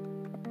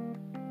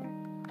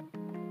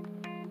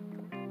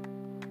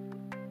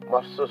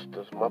 My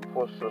sisters, my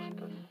poor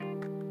sisters.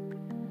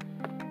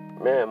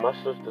 Man, my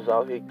sisters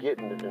out here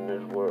getting it in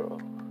this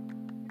world.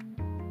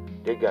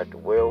 They got the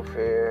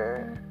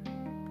welfare.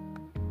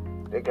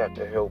 They got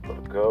the help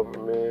of the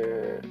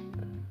government.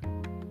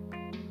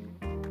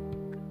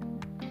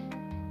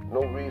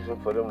 No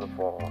reason for them to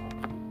fall.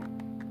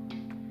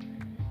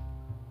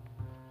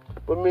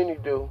 But many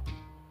do,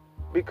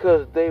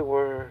 because they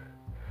were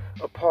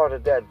a part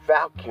of that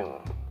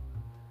vacuum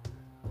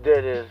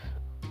that is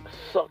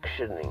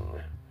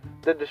suctioning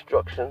the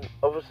destruction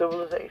of a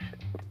civilization.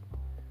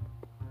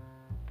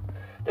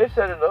 They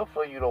set it up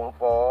so you don't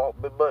fall,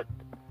 but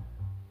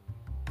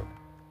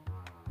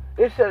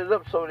they set it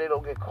up so they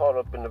don't get caught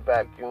up in the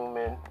vacuum,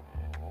 and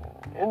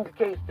in the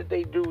case that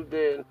they do,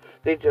 then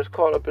they just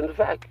caught up in the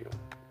vacuum.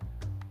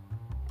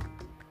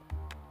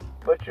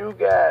 But you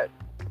got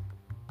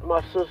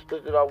my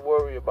sisters that I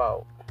worry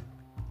about,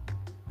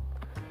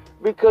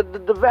 because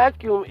the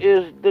vacuum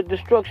is the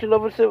destruction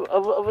of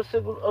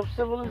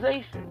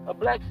civilization, a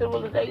black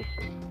civilization.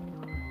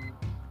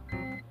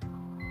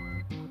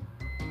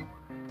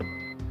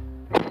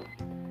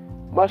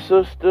 My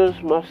sisters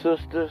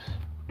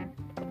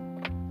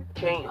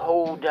can't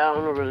hold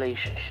down a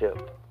relationship.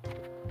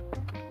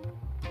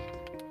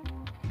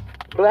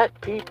 Black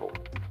people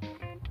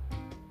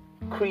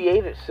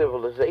created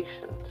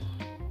civilizations.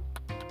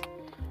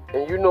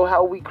 And you know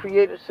how we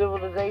created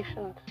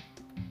civilizations?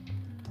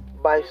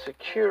 By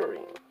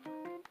securing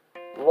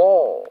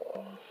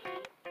laws,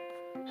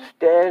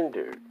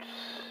 standards,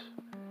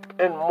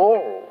 and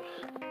morals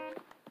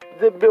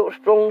that built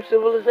strong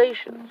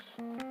civilizations.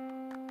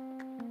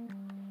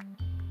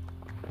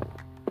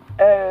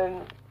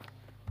 And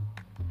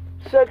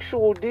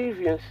sexual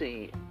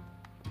deviancy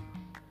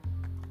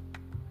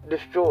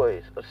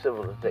destroys a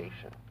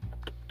civilization.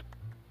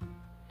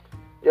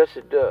 Yes,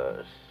 it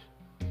does.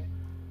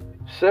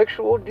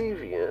 Sexual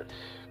deviance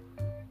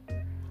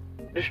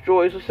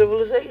destroys a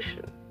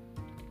civilization.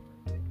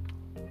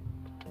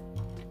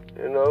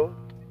 You know?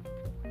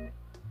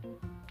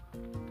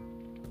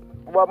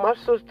 While my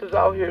sister's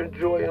out here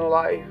enjoying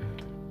life,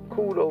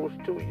 kudos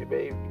to you,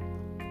 baby.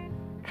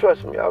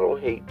 Trust me, I don't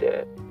hate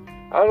that.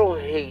 I don't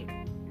hate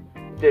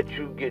that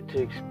you get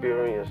to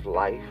experience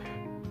life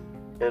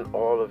and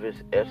all of its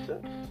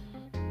essence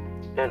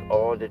and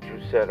all that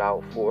you set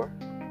out for.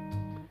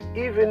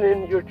 Even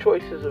in your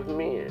choices of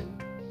men.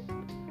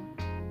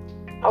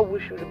 I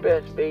wish you the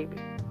best, baby.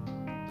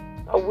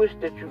 I wish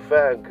that you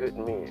find good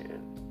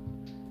men.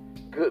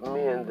 Good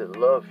men that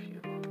love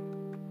you.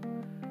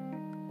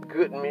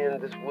 Good men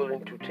that's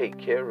willing to take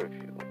care of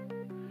you.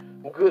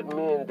 Good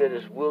men that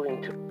is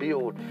willing to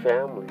build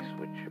families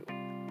with you.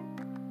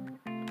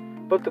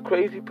 But the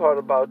crazy part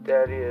about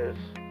that is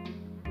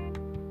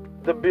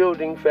the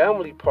building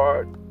family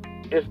part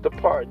is the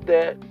part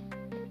that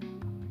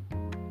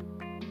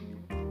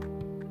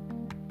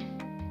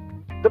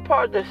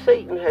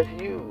Satan has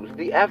used,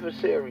 the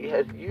adversary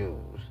has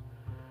used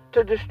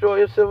to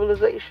destroy a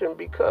civilization,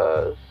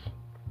 because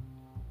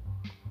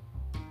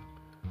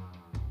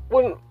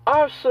when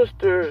our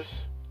sisters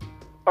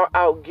are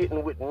out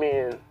getting with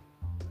men,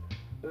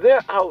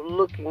 they're out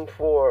looking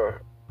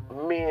for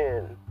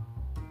men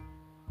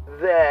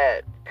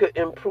that could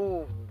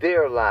improve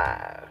their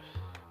lives.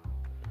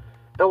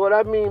 And what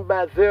I mean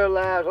by their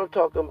lives, I'm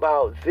talking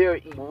about their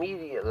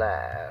immediate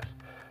lives.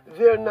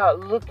 They're not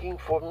looking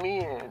for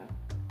men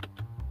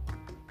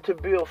to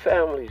build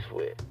families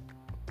with.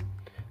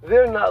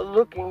 They're not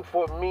looking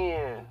for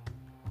men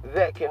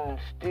that can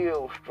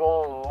instill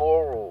strong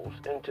morals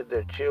into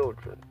their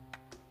children.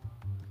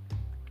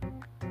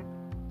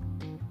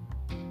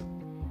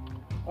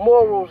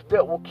 Morals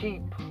that will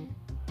keep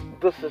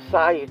the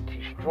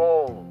society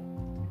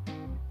strong,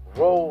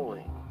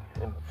 rolling,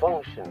 and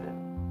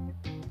functioning.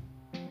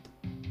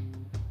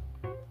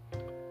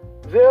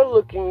 They're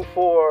looking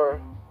for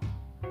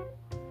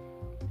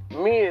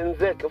men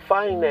that can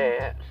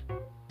finance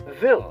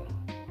them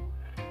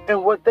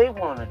and what they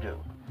want to do.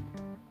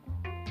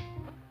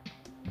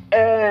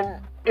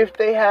 And if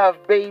they have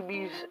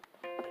babies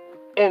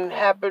and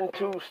happen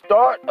to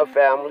start a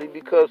family,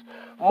 because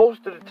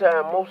most of the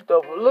time, most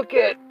of them, look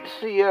at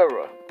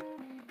Ciara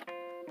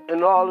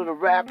and all of the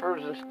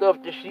rappers and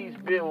stuff that she's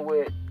been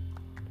with,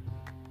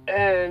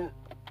 and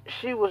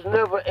she was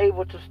never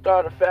able to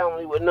start a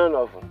family with none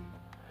of them.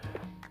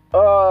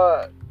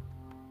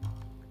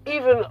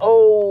 Even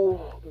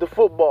the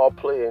football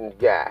playing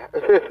guy.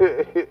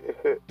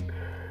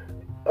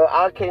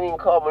 I can't even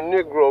call him a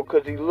Negro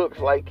because he looks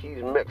like he's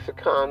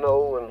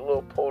Mexicano and a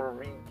little Puerto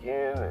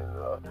Rican,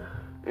 and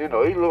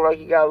he looks like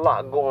he got a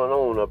lot going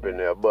on up in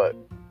there. But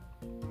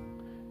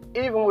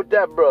even with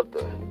that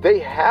brother, they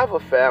have a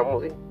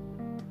family,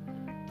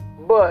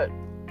 but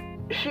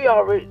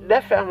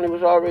that family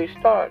was already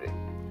started,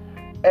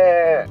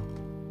 and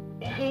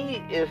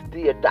he is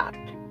the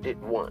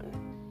adopted one,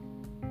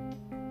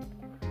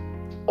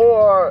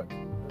 or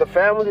the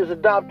family is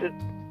adopted.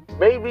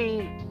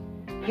 Maybe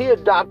he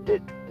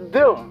adopted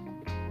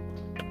them.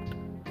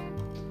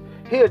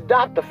 He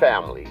adopted the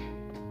family.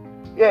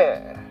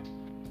 Yeah,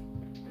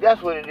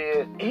 that's what it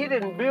is. He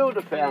didn't build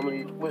a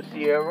family with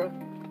Ciara.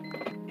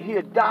 He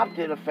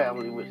adopted a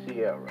family with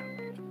Ciara.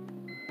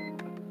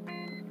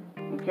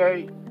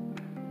 Okay?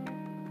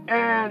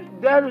 And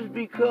that is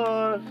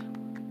because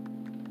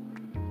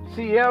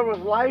Ciara's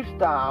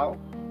lifestyle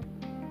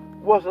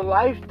was a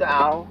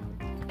lifestyle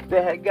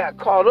that had got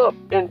caught up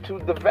into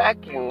the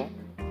vacuum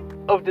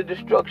of the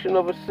destruction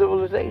of a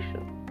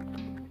civilization.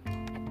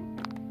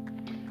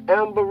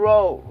 Amber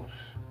Rose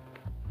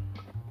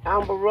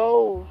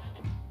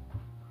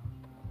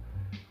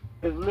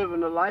is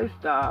living a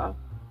lifestyle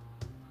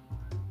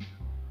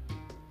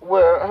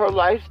where her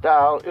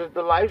lifestyle is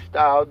the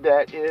lifestyle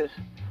that is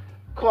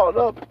caught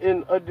up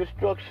in a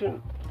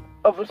destruction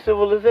of a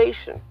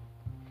civilization.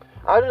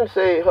 I didn't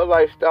say her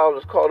lifestyle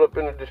is caught up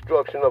in the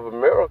destruction of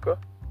America.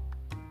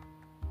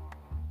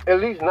 At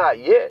least not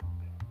yet.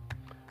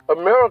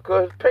 America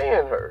is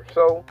paying her,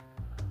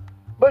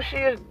 but she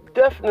is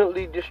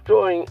definitely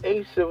destroying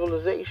a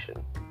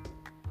civilization.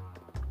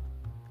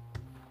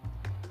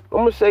 I'm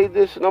going to say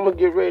this and I'm going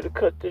to get ready to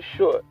cut this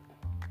short.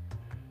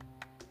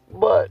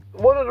 But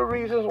one of the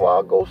reasons why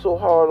I go so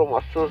hard on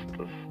my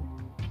sisters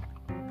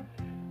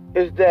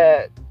is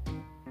that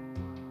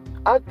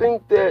I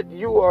think that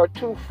you are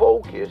too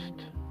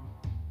focused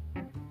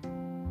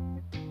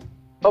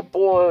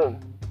upon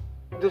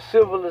the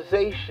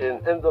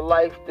civilization and the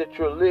life that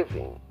you're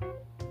living.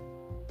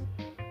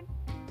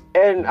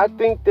 And I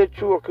think that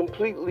you are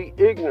completely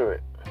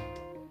ignorant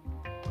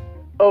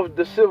of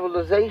the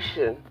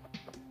civilization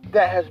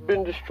that has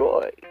been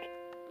destroyed.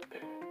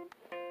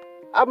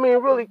 I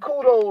mean, really,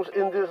 kudos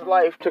in this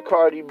life to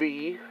Cardi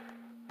B.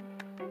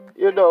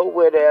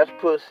 Wet ass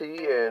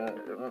pussy and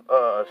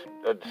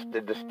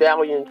the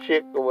stallion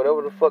chick or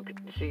whatever the fuck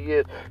she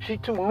is. She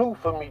too new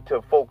for me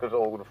to focus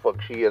on who the fuck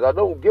she is. I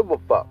don't give a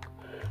fuck.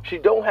 She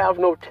don't have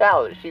no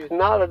talent. She's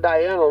not a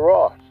Diana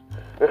Ross.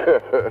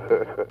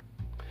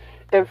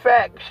 In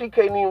fact, she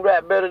can't even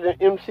rap better than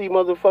MC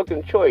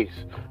motherfucking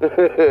Choice.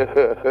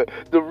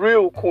 The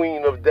real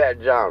queen of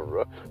that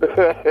genre.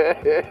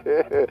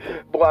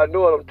 Boy, I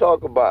know what I'm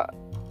talking about.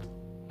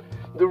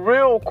 The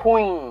real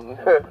queen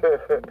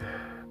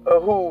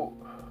who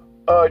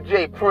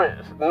Jay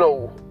Prince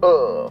know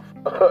of.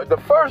 The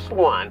first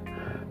one.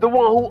 The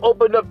one who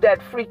opened up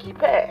that freaky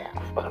path.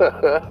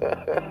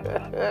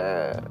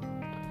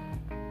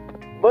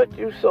 But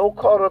you so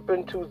caught up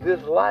into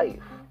this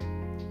life.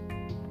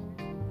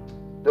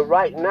 The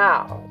right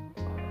now.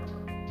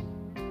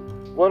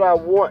 What I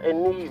want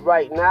and need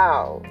right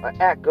now. An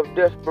act of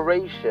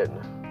desperation.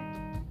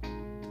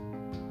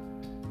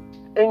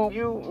 And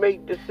you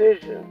make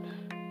decisions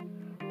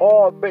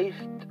all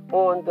based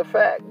on the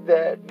fact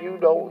that you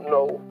don't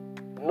know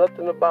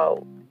nothing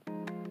about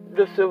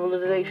the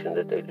civilization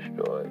that they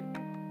destroyed.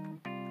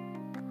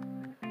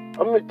 I'm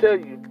going to tell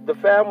you, the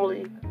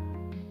family,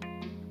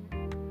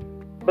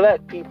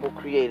 black people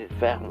created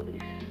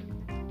families.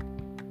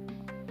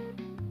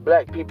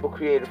 Black people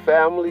created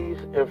families,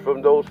 and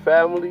from those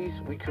families,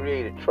 we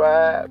created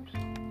tribes.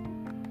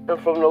 And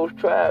from those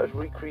tribes,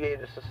 we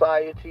created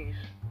societies.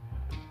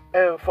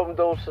 And from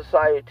those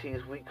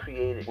societies, we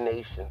created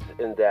nations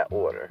in that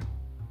order.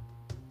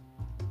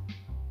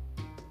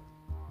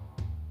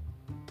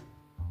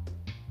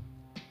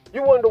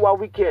 You wonder why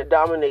we can't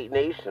dominate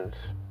nations?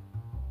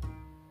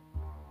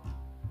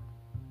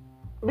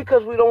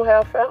 Because we don't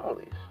have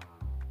families.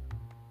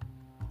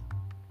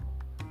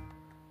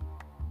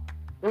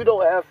 We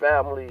don't have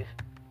families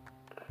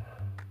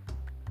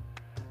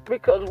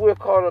because we're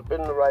caught up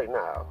in the right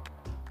now.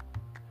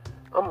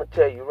 I'm going to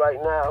tell you right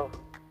now,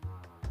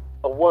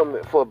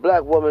 for a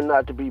black woman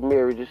not to be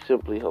married is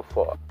simply her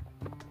fault.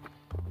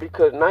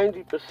 Because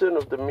 90%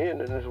 of the men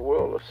in this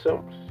world are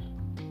simps.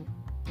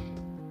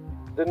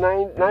 The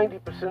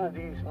 90% of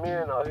these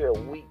men out here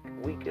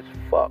weak as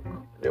fuck.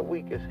 They're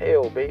weak as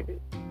hell, baby.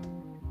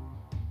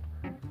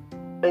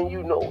 And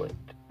you know it.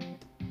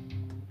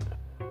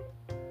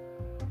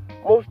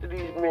 Most of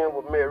these men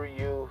will marry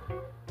you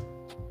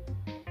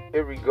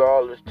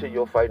irregardless to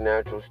your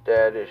financial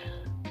status,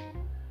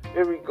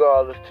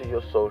 irregardless to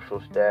your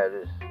social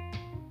status,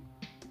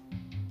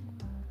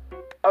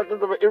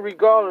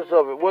 irregardless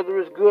of it, whether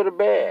it's good or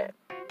bad,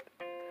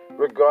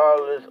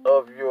 regardless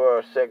of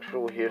your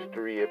sexual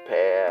history or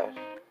past,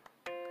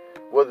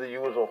 whether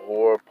you was a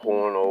whore,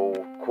 porno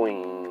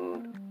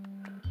queen.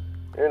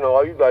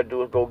 All you gotta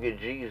do is go get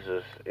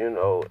Jesus, and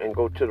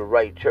go to the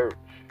right church,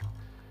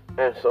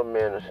 and some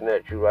man will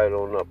snatch you right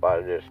on up out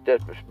of there,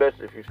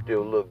 especially if you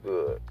still look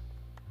good.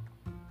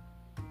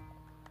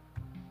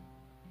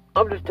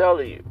 I'm just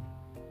telling you,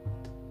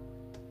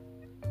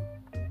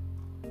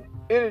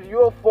 it is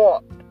your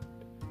fault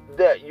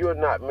that you're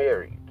not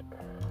married.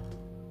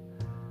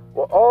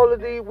 Well, all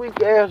of these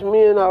weak-ass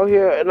men out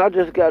here, and I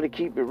just got to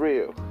keep it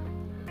real.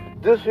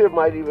 This here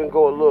might even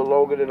go a little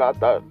longer than I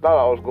thought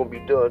I was going to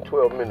be done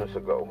 12 minutes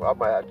ago. I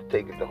might have to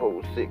take it the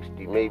whole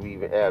 60, maybe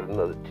even add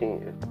another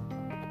 10.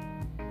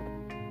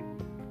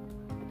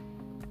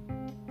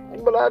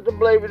 But I have to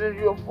blame it as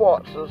your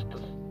fault,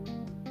 sisters.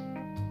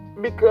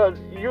 Because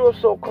you're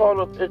so caught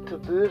up into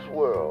this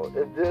world,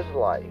 in this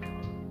life.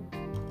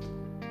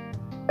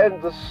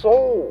 And the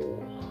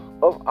souls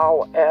of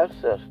our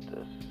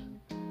ancestors,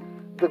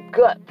 the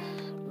guts,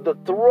 the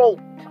throat,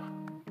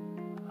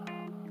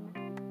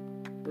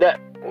 that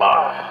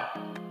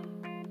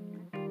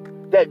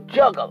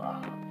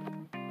jugular,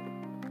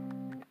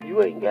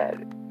 you ain't got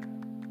it.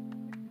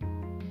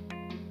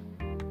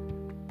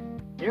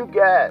 You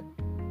got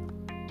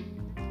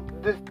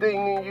this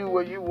thing in you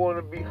where you want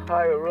to be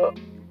higher up.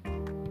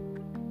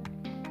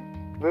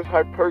 This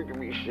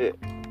hypergamy shit.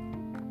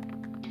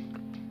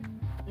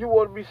 You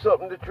want to be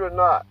something that you're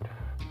not.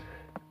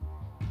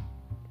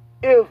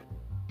 If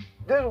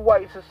this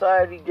white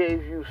society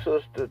gave you,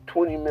 sister,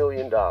 $20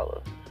 million,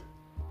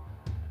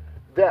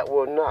 that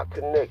will not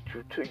connect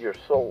you to your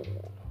soul.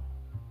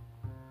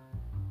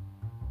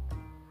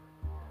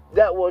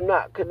 That will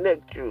not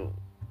connect you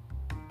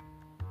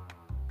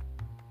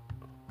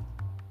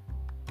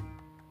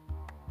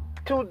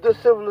to the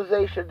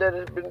civilization that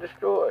has been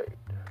destroyed.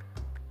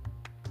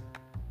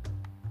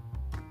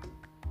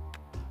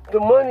 The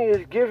money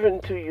is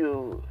given to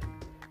you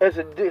as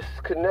a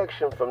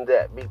disconnection from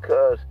that,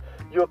 because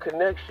your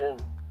connection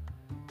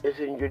is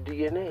in your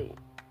DNA.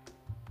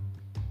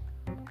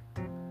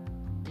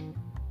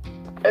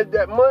 And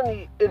that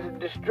money is a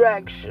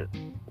distraction.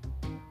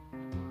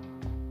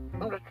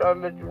 I'm just trying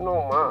to let you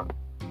know, man.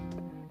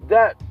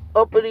 That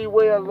uppity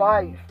way of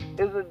life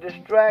is a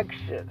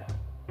distraction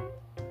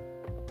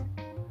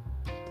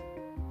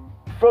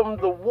from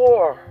the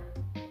war.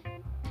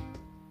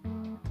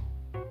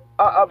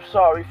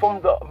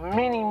 From the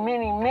many,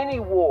 many, many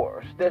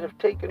wars that have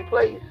taken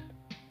place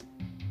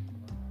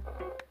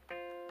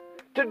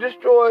to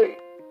destroy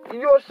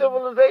your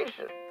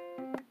civilization.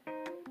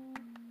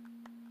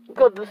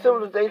 Because the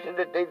civilization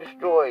that they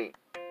destroyed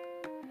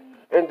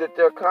and that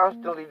they're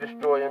constantly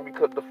destroying,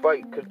 because the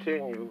fight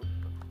continues,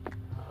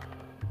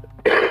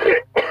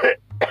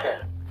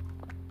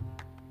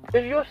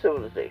 is your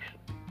civilization.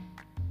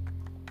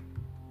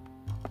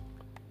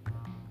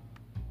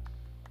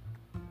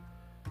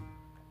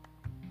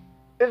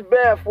 It's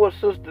bad for a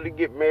sister to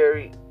get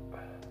married,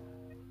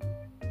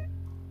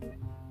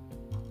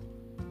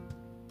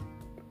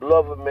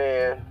 love a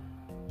man,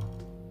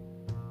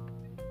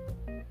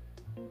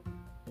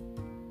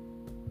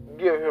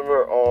 give him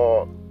her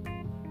all,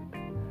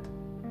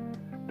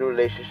 the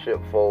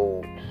relationship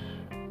folds.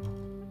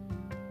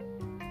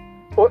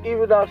 Or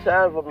even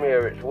outside of a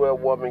marriage where a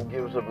woman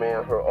gives a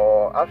man her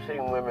all. I've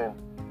seen women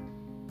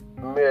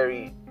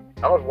married.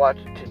 I was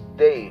watching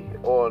today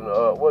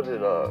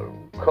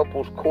on,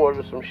 Couples Court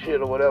or some shit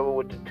or whatever,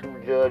 with the two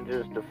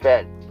judges, the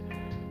fat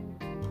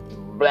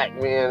black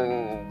man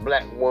and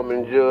black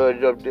woman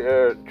judge up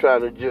there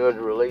trying to judge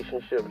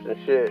relationships and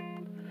shit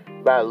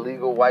by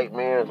legal white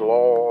man's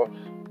laws.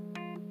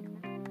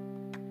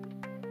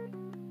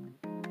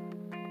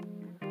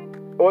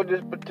 On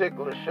this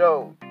particular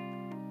show,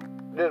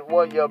 this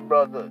one young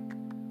brother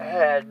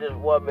had this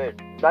woman,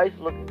 nice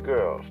looking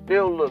girl,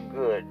 still look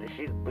good.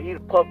 He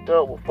pumped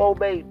up with 4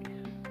 babies.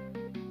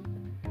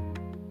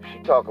 She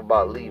talk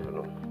about leaving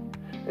him.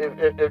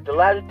 If the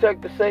lie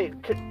detector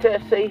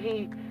test say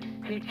he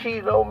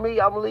cheated on me,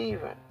 I'm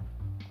leaving.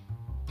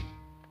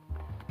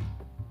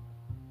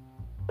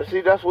 And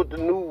see, that's what the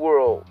new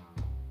world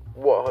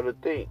want her to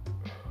think.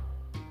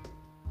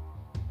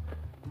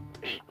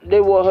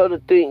 They want her to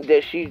think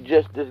that she's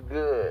just as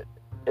good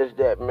as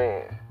that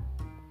man.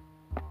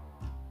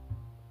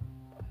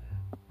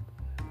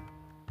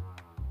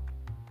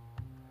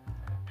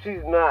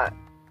 She's not.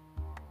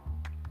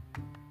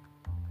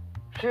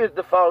 She is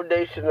the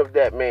foundation of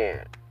that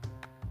man.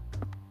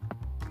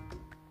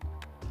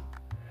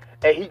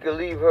 And he could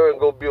leave her and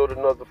go build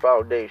another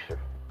foundation.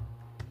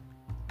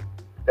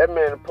 That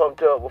man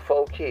pumped up with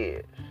 4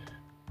 kids.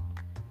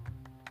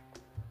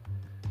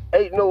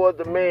 Ain't no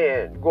other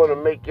man gonna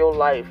make your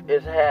life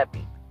as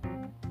happy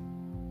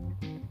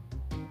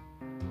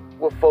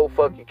with 4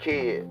 fucking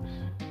kids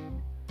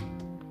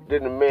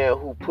than the man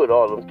who put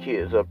all them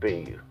kids up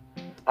in you.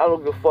 I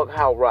don't give a fuck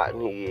how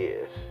rotten he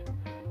is.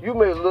 You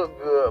may look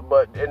good,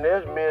 and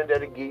there's men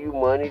that'll give you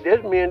money.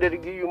 There's men that'll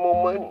give you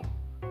more money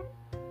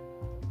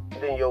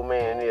than your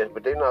man is,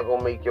 but they're not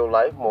gonna make your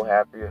life more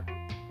happier.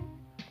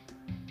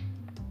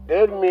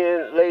 There's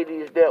men,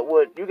 ladies,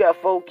 you got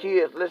 4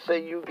 kids. Let's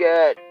say you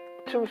got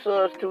 2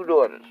 sons, 2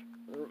 daughters,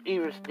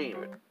 even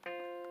Steven.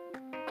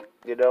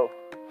 You know,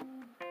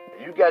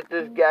 you got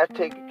this guy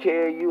taking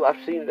care of you.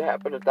 I've seen it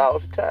happen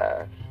 1,000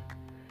 times.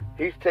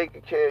 He's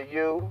taking care of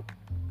you.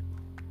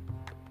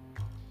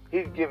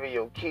 He's giving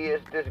your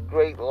kids this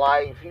great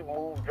life. He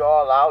moved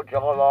y'all out.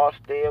 Y'all all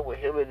staying with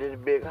him in this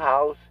big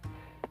house.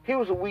 He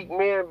was a weak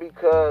man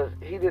because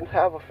he didn't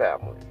have a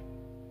family.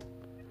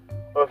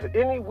 If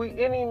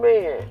any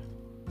man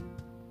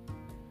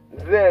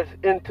that's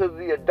into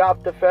the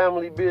adoptive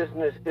family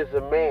business is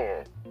a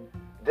man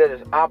that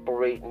is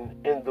operating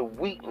in the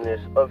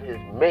weakness of his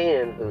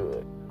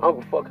manhood. I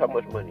don't give a fuck how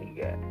much money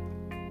he got.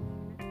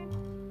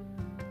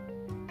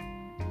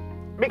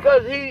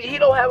 Because he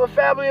don't have a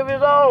family of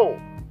his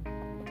own.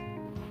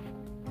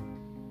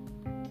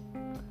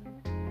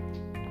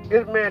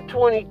 This man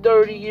 20,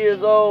 30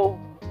 years old,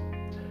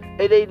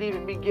 and ain't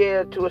even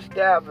began to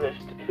establish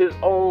his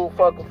own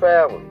fucking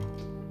family.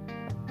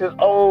 His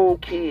own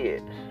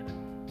kids.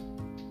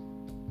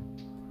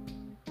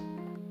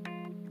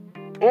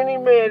 Any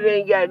man that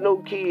ain't got no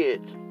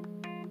kids,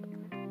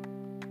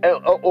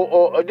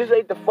 or this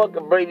ain't the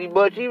fucking Brady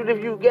Bunch, even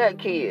if you got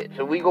kids,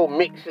 and we gonna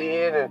mix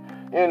in,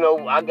 and, you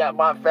know, I got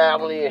my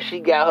family, and she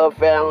got her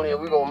family,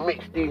 and we gonna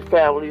mix these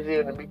families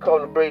in and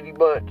become the Brady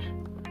Bunch.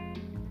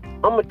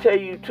 I'm gonna tell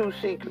you 2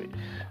 secrets.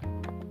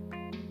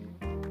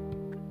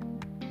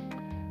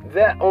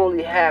 That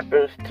only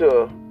happens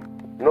to,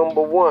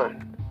 number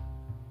 1,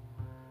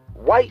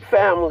 white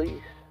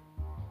families.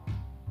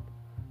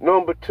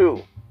 Number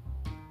 2,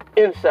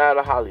 inside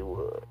of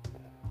Hollywood.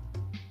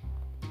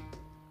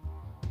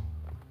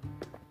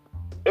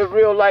 In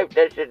real life,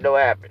 that shit don't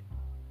happen.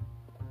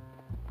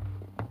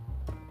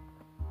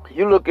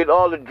 You look at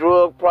all the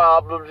drug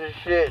problems and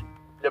shit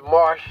that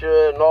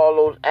Marsha and all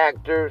those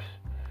actors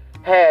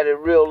had in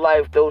real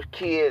life, those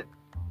kids,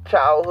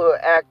 childhood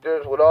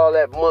actors with all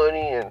that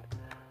money and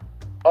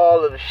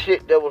all of the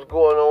shit that was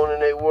going on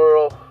in their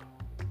world,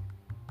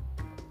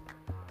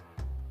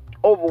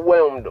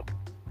 overwhelmed them.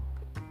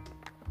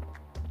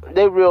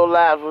 Their real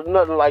lives was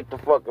nothing like the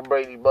fucking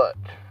Brady Bunch.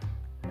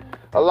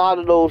 A lot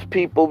of those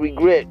people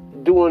regret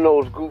doing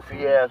those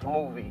goofy ass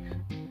movies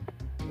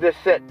that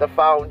set the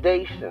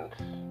foundations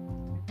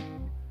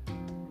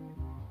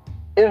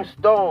in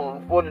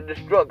stone for the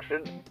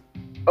destruction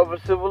of a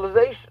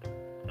civilization.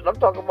 And I'm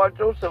talking about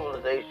your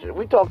civilization.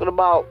 We're talking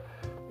about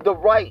the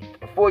right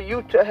for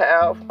you to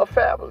have a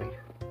family.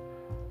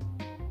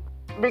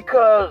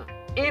 Because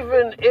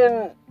even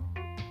in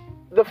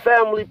the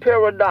family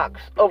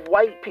paradox of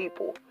white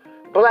people,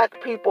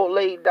 black people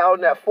laid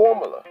down that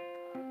formula.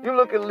 You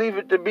look at Leave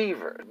It to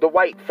Beaver, the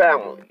white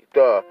family,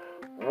 the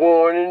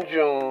Warren and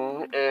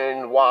June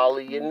and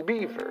Wally and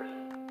Beaver.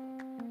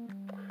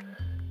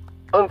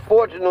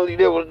 Unfortunately,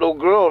 there was no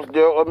girls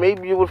there, or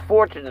maybe it was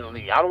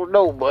fortunately, I don't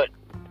know, but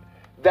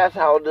that's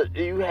how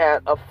you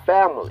had a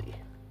family.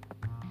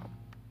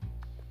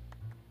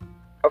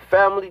 A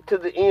family to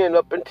the end,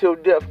 up until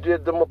death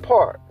did them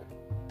apart.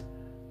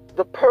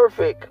 The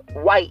perfect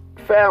white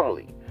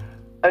family.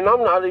 And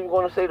I'm not even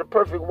going to say the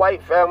perfect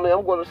white family,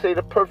 I'm going to say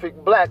the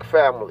perfect black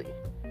family.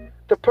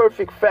 The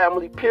perfect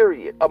family,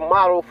 period. A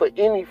model for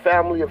any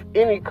family of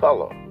any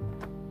color.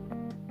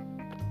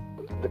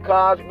 The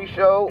Cosby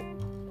Show,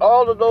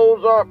 all of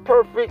those are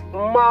perfect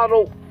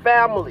model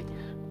families.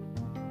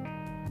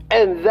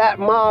 And that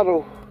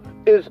model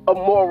is a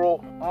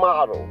moral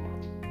model.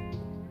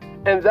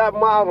 And that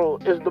model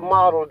is the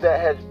model that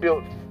has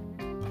built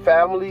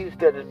families,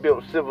 that has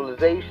built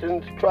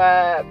civilizations,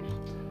 tribes,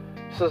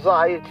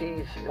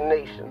 societies, and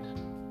nations.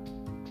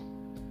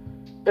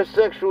 And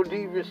sexual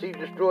deviancy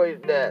destroys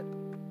that.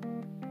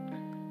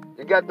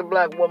 You got the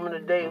black woman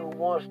today who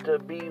wants to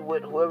be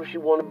with whoever she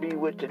want to be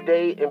with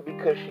today, and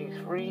because she's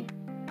free,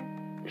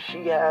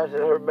 she has in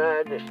her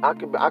mind that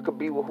I could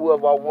be with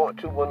whoever I want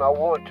to when I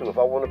want to. If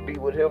I want to be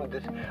with him,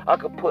 I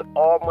could put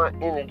all my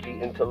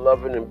energy into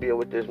loving and being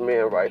with this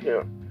man right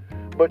here.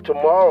 But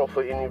tomorrow,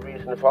 for any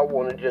reason, if I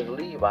want to just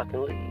leave, I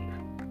can leave.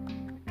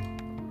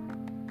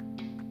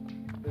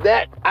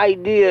 That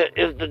idea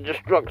is the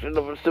destruction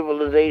of a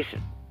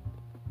civilization.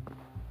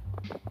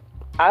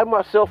 I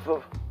myself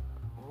have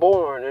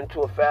born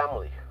into a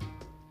family.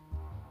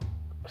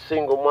 A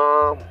single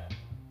mom,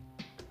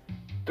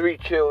 3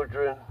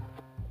 children,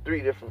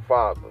 3 different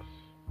fathers.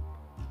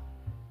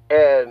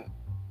 And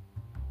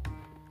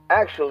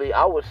actually,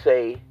 I would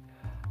say,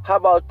 how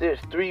about this?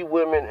 3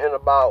 women and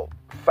about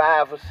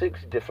 5 or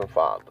 6 different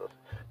fathers.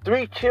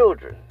 3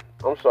 children,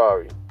 I'm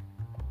sorry.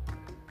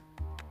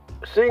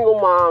 Single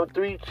mom,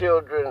 3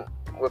 children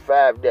with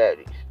 5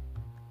 daddies.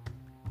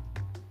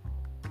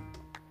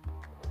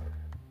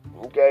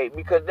 Okay,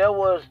 because there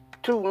was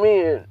 2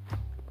 men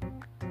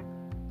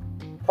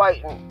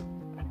fighting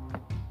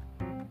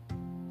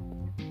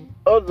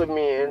other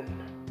men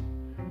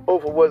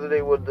over whether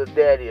they were the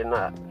daddy or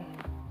not.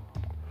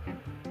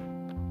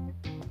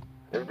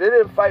 If they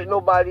didn't fight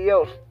nobody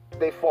else,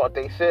 they fought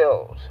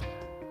themselves.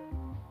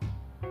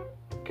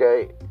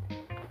 Okay?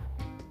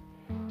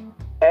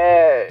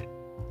 And,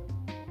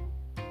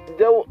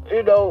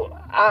 you know,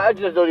 I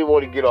just don't even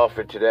want to get off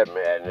into that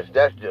madness.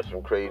 That's just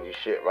some crazy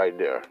shit right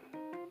there.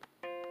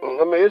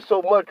 I mean, it's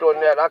so much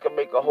on that, I could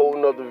make a whole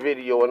nother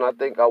video, and I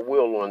think I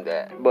will on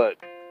that. But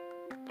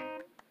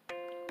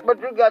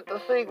you got the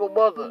single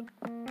mother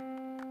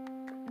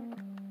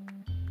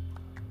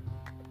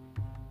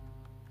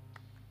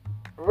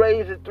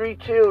raising 3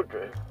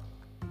 children,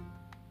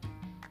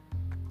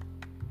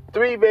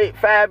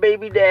 5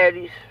 baby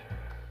daddies,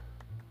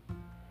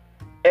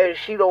 and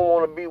she don't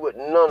want to be with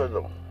none of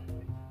them.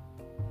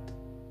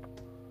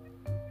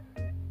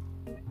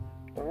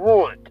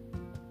 Ruined.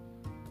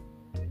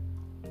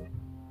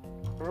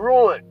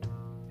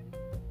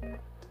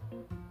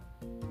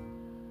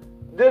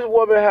 This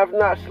woman have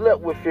not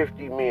slept with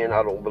 50 men,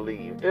 I don't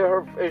believe.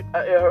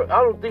 I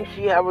don't think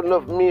she have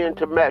enough men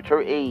to match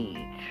her age.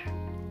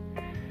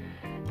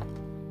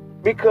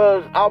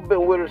 Because I've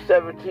been with her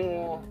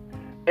 17,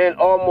 and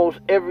almost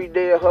every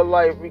day of her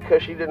life,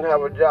 because she didn't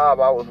have a job,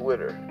 I was with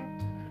her.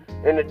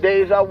 And the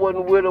days I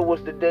wasn't with her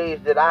was the days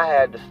that I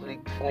had to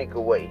sneak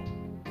away.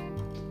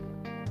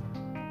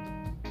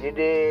 You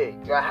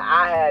did?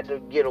 I had to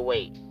get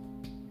away.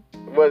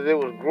 Whether it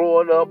was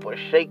growing up or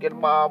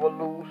shaking mama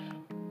loose.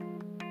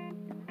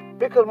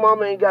 Because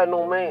mama ain't got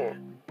no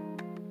man.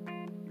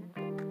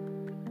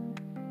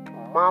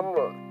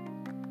 Mama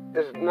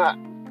is not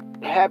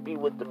happy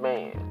with the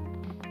man.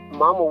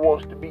 Mama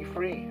wants to be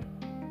free.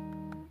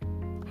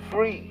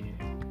 Free.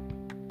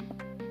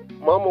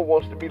 Mama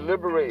wants to be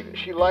liberated.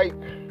 She likes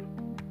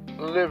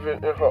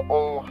living in her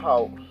own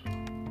house,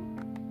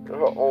 in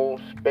her own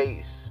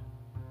space,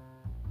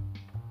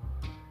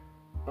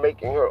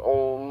 making her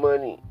own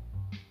money.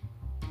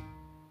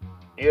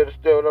 You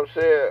understand what I'm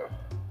saying?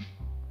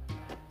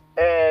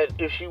 And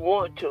if she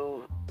wants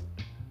to,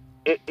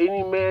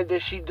 any man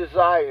that she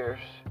desires,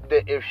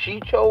 that if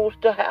she chose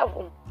to have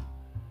him,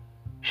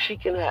 she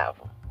can have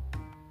him.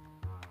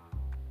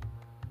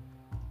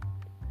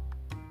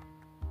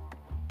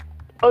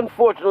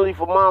 Unfortunately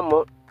for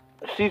mama,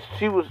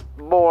 she was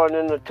born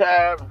in a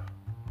time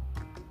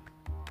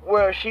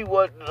where she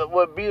was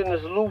being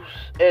as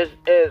loose as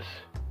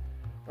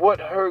what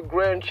her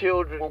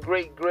grandchildren,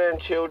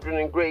 great-grandchildren,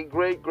 and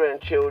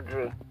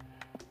great-great-grandchildren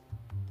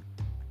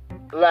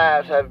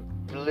lives have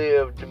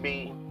lived to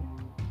be.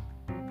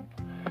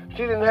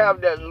 She didn't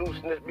have that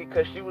looseness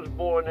because she was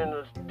born in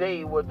a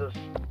day where the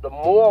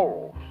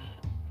morals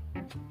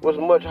was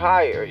much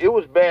higher. It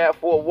was bad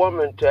for a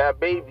woman to have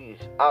babies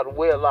out of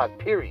wedlock,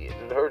 period,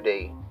 in her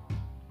day.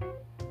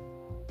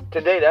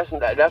 Today,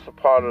 that's a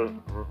part of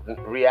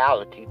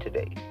reality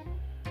today.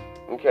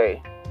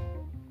 Okay?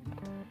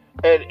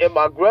 And in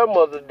my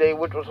grandmother's day,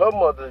 which was her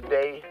mother's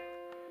day,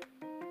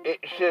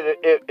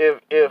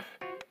 if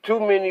too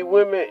many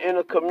women in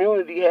a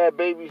community had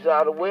babies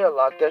out of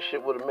wedlock, that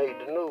shit would have made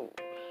the news.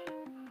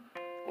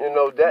 You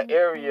know, that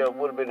area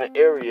would have been an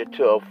area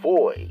to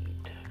avoid.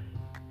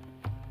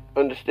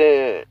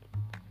 Understand?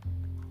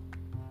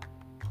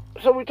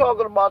 So we're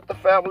talking about the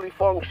family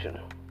function.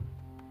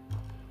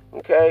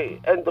 Okay?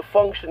 And the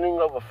functioning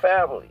of a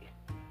family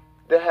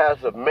that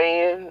has a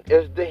man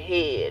as the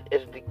head,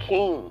 as the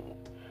king,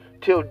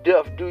 till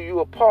death do you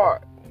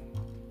apart.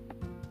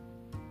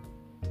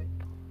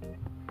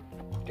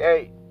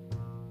 Okay?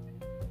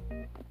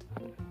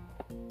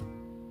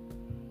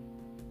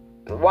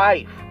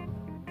 Wife,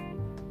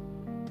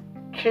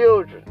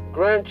 children,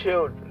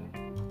 grandchildren.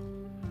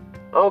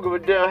 I don't give a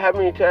damn how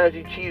many times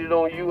he cheated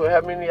on you or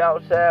how many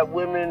outside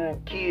women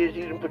and kids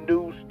he done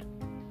produced.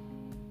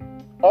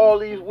 All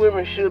these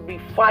women should be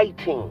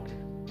fighting.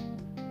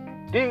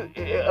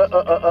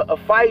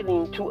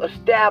 Fighting to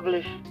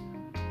establish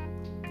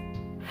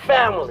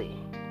family.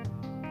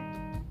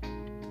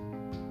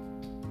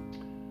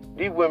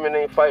 These women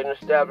ain't fighting to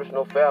establish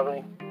no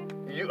family.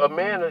 A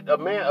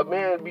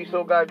man be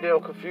so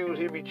goddamn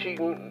confused, he be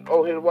cheating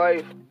on his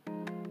wife,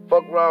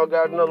 fuck around,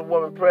 got another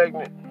woman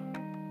pregnant.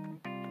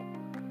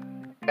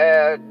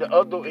 And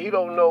he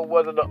don't know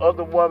whether the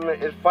other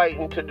woman is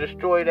fighting to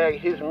destroy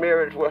his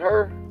marriage with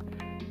her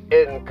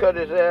and cut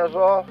his ass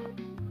off,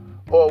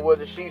 or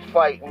whether she's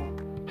fighting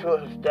to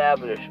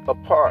establish her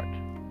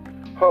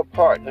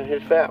part in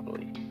his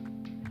family.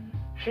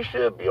 She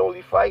should be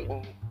only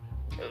fighting.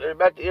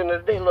 At the end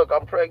of the day, look,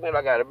 I'm pregnant,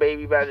 I got a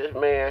baby by this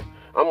man,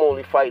 I'm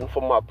only fighting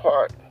for my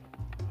part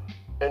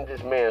in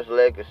this man's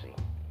legacy.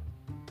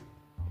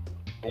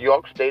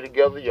 Y'all can stay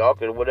together, y'all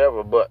can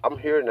whatever, but I'm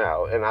here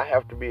now, and I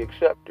have to be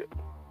accepted.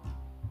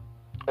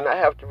 And I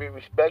have to be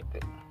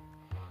respected.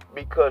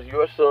 Because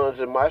your sons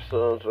and my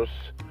sons are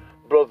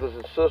brothers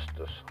and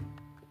sisters.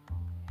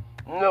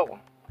 No.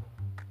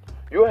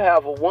 You'll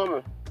have a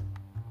woman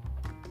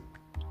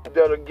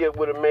that'll get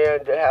with a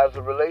man that has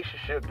a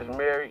relationship, that's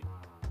married,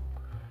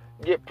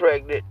 get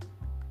pregnant,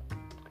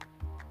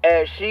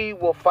 and she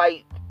will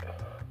fight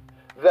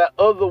that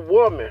other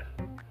woman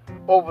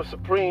over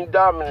supreme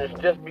dominance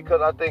just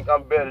because I think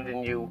I'm better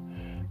than you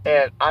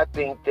and I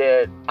think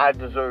that I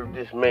deserve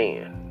this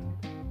man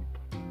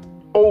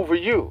over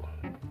you.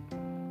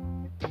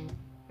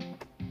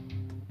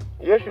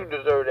 Yes, you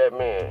deserve that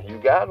man. You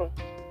got him.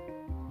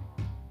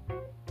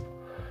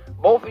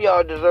 Both of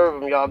y'all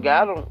deserve him. Y'all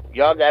got him.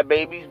 Y'all got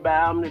babies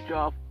by him that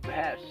y'all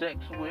had sex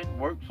with,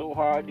 worked so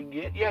hard to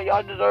get. Yeah,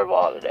 y'all deserve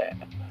all of that.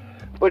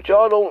 But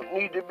y'all don't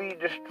need to be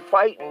just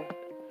fighting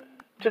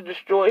to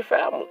destroy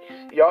families.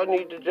 Y'all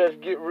need to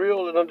just get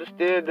real and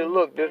understand that,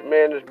 look, this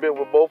man has been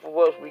with both of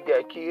us. We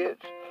got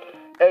kids.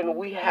 And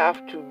we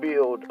have to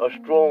build a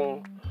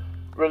strong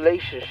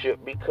relationship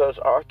because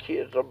our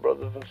kids are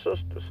brothers and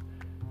sisters.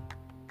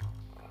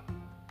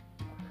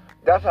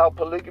 That's how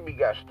polygamy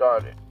got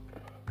started.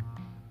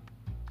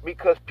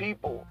 Because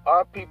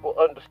our people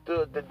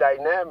understood the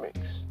dynamics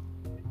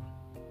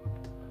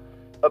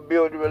of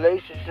building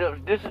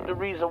relationships. This is the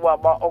reason why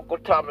my Uncle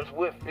Thomas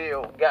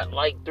Whitfield got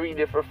like 3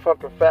 different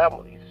fucking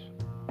families.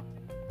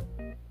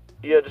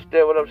 You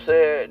understand what I'm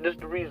saying? This is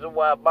the reason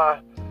why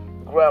my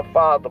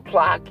grandfather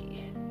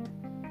Plocky,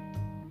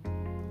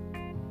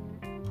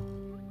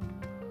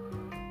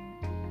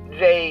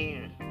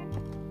 James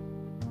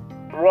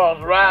Ross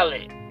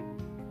Riley,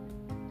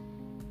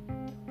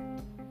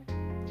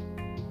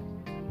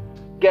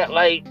 got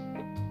like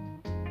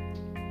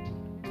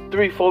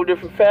 3-4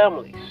 different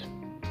families.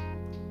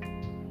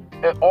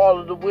 And all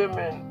of the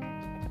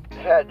women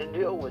had to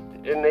deal with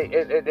it. And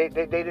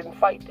they didn't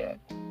fight that.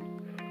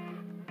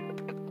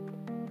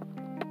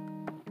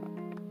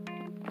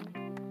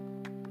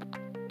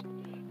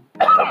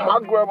 My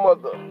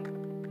grandmother,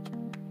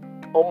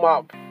 on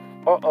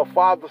my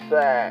father's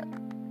side,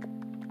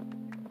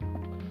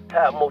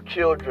 had more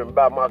children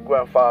by my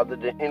grandfather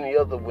than any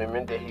other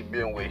women that he'd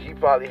been with. He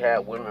probably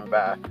had women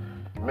by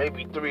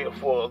maybe 3 or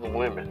 4 other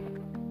women.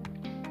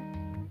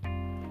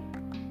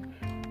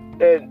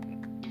 And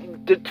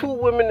the 2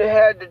 women that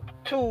had the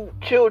 2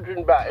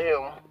 children by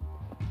him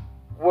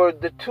were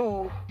the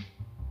 2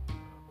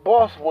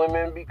 boss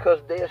women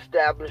because they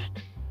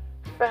established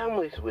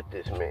families with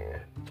this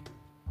man.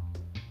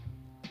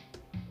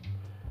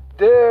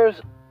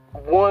 There's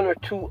 1 or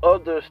 2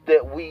 others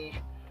that we,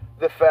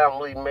 the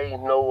family, may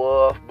know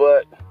of,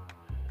 but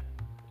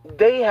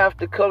they have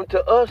to come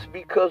to us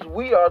because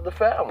we are the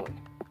family.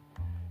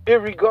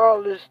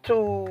 Irregardless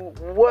to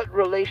what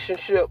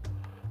relationship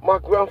my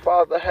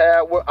grandfather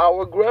had with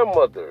our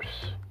grandmothers.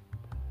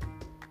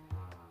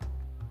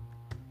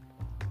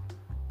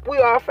 We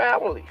are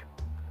family.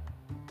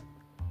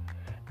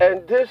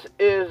 And this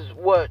is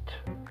what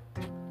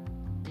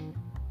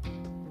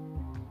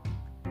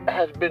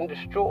has been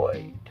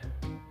destroyed.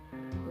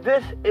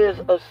 This is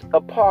a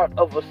part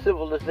of a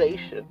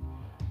civilization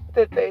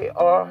that they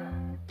are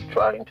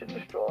trying to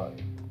destroy.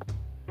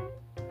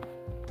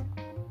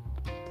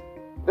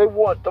 They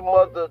want the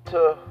mother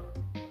to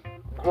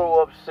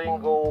grow up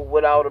single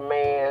without a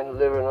man,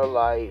 living her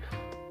life,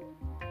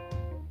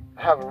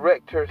 have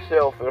wrecked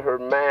herself in her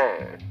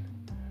mind,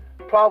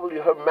 probably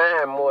her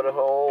mind more than her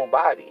own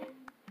body,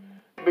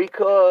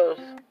 because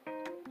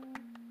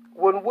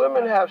when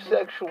women have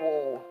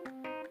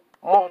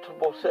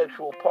multiple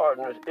sexual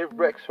partners, it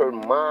wrecks her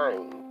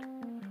mind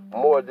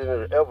more than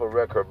it'll ever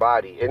wreck her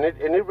body, and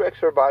it wrecks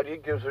her body.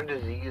 It gives her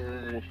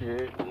diseases and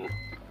shit,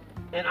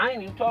 and I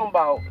ain't even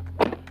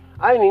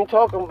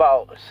talking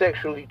about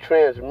sexually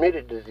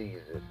transmitted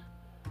diseases.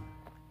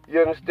 You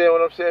understand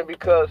what I'm saying?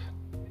 Because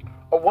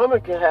a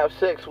woman can have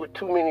sex with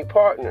too many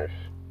partners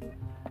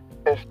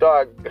and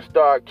start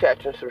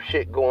catching some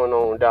shit going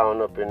on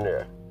down up in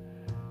there.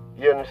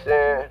 You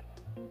understand?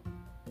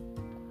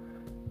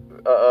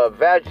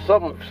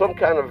 Some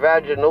kind of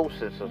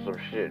vaginosis or some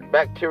shit,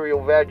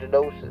 bacterial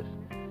vaginosis,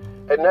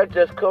 and that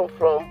just comes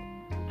from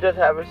just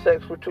having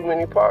sex with too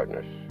many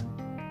partners.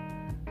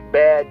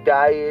 Bad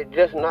diet,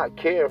 just not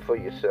caring for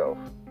yourself.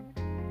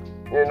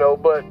 You know,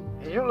 but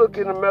you look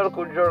in the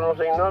medical journals,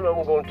 ain't none of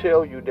them gonna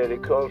tell you that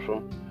it comes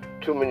from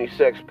too many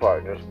sex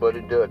partners, but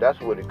it does. That's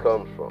what it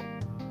comes from.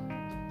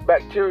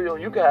 Bacterial,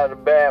 you can have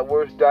the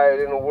worst diet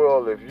in the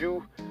world. If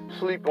you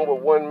sleeping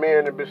with one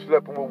man and been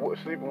sleeping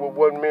with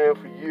one man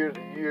for years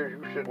and years,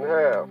 you shouldn't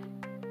have.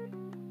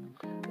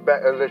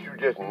 Unless you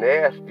just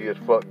nasty as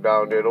fuck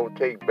down there, don't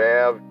take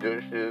baths,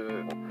 dishes,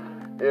 and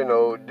you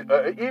know,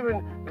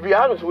 even to be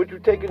honest with you,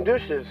 taking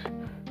dishes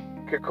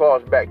could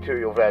cause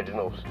bacterial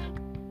vaginosis.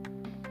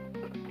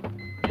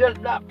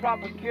 Just not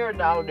proper care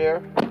down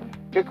there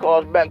can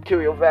cause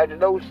bacterial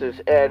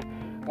vaginosis, and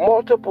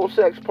multiple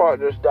sex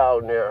partners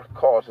down there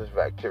causes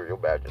bacterial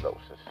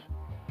vaginosis.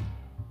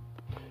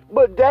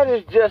 But that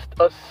is just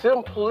a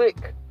simple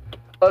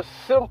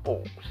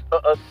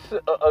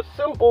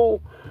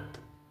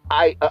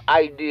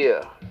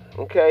idea,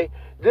 okay?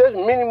 There's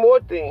many more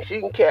things. She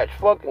can catch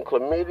fucking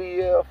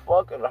chlamydia,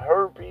 fucking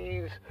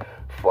herpes,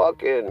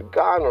 fucking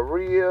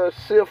gonorrhea,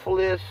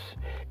 syphilis,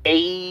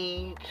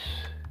 AIDS,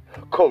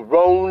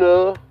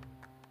 corona.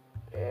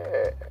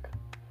 Yeah.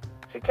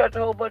 She catch a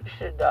whole bunch of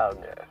shit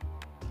down there.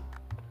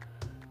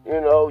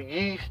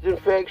 Yeast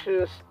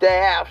infections,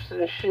 staphs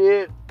and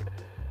shit.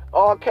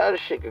 All kind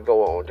of shit could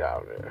go on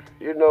down there.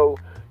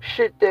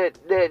 Shit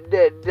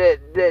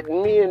that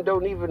men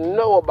don't even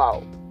know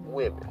about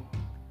women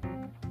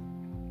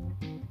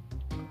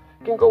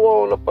can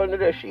go on up under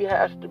there. She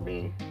has to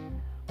be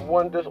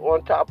one that's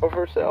on top of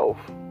herself.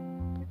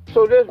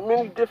 So there's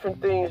many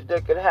different things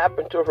that could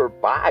happen to her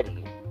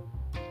body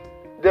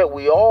that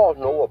we all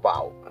know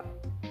about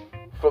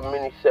from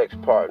many sex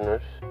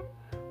partners.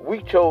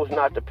 We chose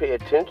not to pay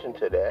attention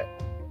to that.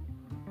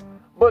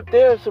 But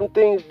there are some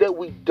things that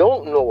we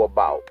don't know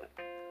about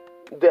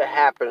that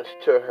happens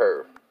to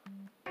her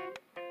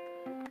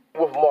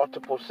with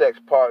multiple sex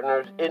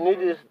partners, and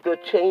it is the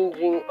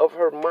changing of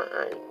her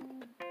mind,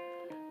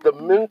 the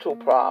mental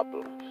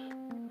problems.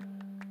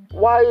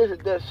 Why is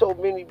it that so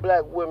many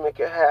black women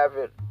can have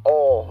it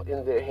all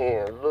in their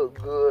hands, look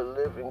good,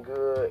 living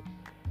good,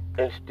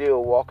 and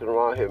still walking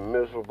around here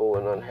miserable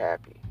and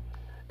unhappy?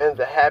 And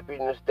the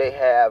happiness they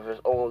have is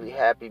only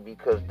happy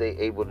because they're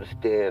able to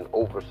stand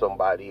over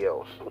somebody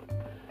else.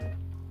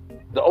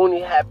 The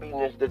only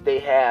happiness that they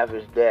have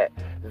is that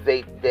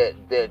they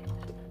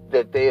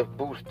have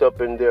boosted up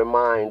in their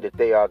mind that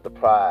they are the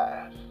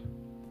prize.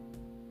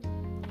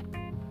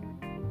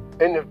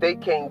 And if they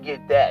can't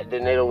get that,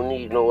 then they don't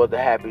need no other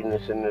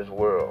happiness in this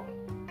world.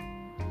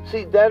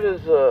 See, that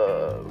is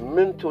a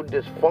mental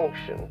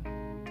dysfunction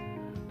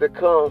that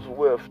comes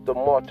with the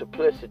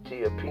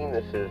multiplicity of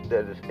penises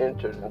that is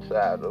entered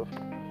inside of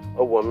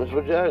a woman's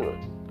vagina.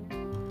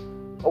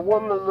 A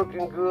woman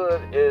looking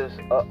good is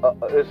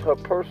her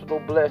personal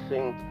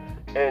blessing,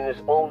 and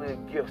it's only a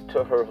gift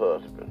to her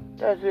husband.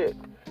 That's it.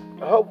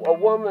 A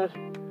woman.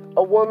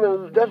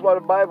 That's why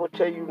the Bible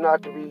tells you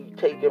not to be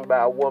taken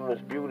by a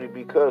woman's beauty,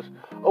 because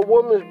a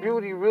woman's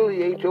beauty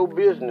really ain't your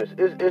business.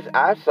 It's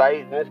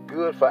eyesight, and it's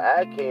good for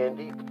eye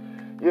candy.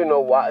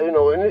 Why? And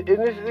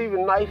it's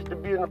even nice to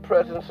be in the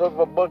presence of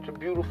a bunch of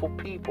beautiful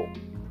people.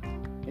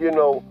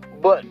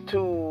 But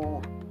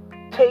to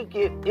take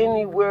it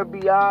anywhere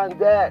beyond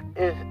that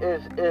is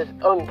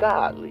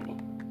ungodly.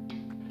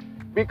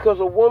 Because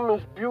a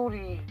woman's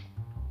beauty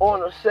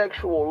on a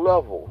sexual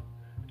level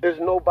is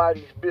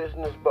nobody's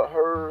business but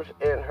hers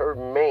and her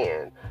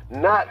man,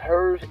 not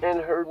hers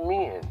and her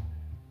men.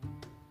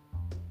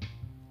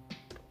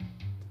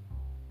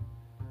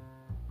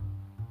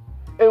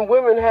 And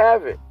women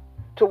have it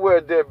to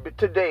where their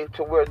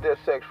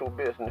sexual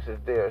business is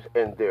theirs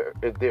and their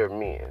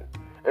men.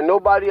 And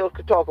nobody else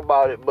could talk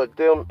about it but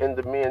them and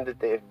the men that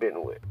they've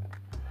been with.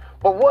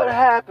 But what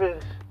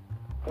happens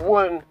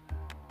when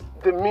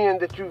the men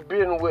that you've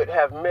been with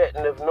have met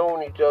and have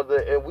known each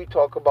other, and we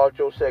talk about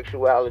your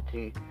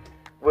sexuality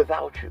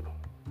without you?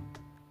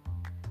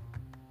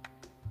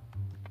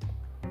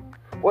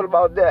 What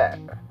about that?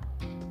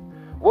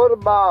 What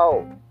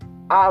about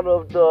out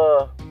of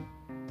the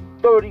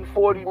 30,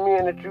 40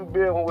 men that you've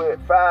been with,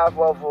 5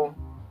 of them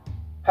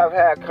have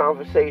had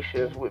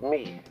conversations with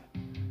me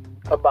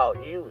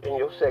about you and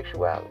your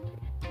sexuality?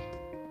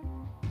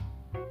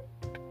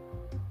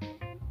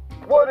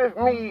 What if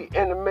me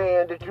and the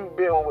man that you've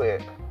been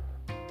with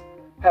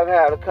have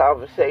had a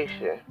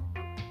conversation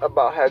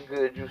about how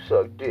good you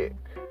suck dick?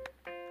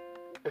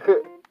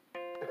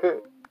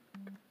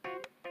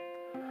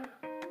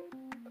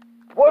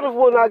 What if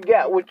when I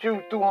got with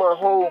you through my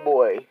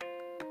homeboy,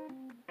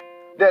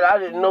 that I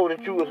didn't know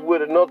that you was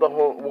with another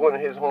one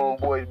of his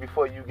homeboys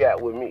before you got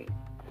with me?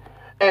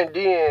 And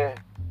then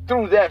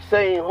through that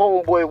same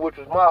homeboy, which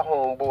was my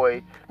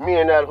homeboy, me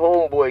and that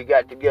homeboy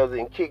got together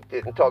and kicked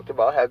it and talked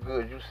about how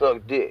good you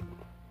suck dick.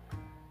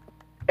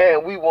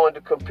 And we wanted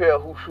to compare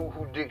who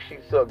dick she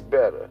sucked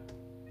better.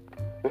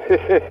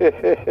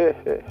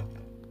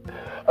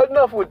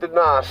 Enough with the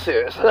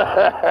nonsense.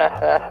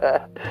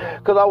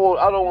 Because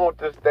I don't want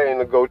this thing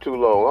to go too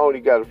long. I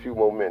only got a few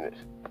more minutes.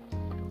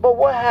 But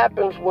what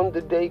happens when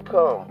the day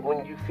comes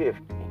when you're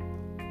 50,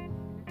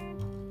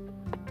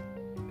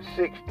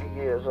 60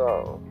 years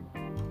old?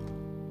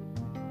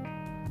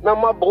 Now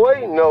my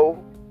boy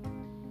know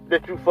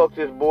that you fucked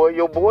his boy.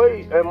 Your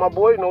boy and my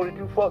boy know that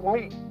you fucked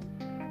me.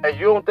 And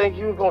you don't think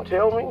he was gonna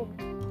tell me?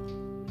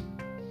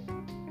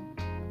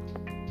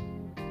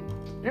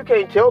 You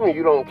can't tell me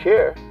you don't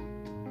care.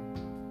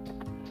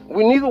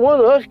 Neither one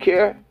of us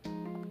care.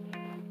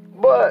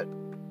 But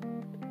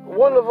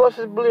one of us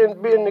is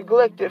being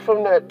neglected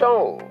from that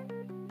dome.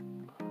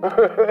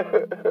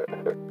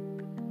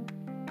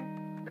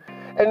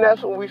 And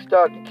that's when we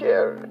start to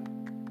care.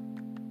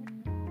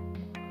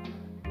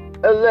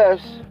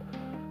 Unless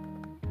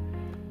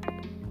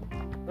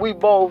we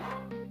both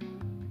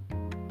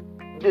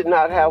did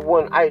not have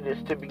one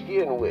itis to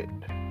begin with.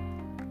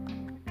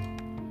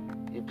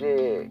 You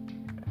dig?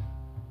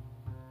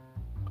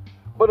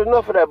 But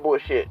enough of that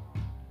bullshit.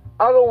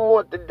 I don't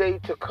want the day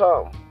to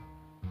come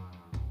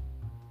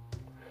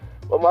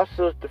when my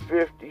sister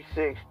 50,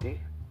 60,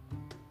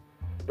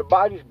 the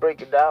body's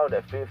breaking down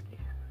at 50.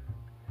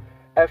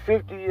 At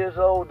 50 years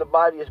old, the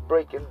body is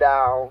breaking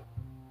down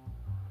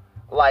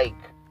like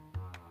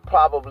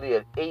probably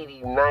an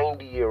 80,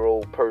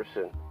 90-year-old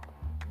person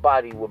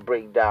body would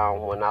break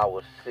down when I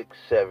was 6,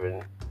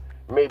 7,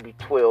 maybe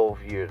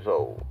 12 years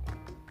old.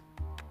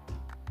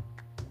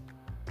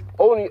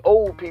 Only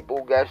old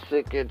people got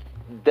sick and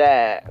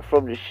died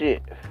from the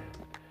shit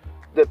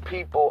that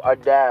people are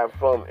dying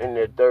from in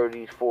their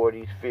 30s,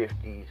 40s,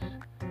 50s,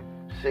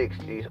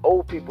 60s.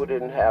 Old people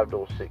didn't have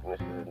those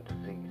sicknesses and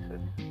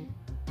diseases.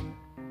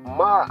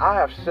 I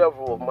have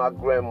several of my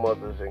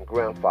grandmothers and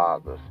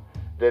grandfathers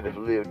that have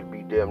lived to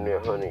be damn near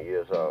 100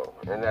 years old,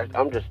 and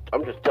I'm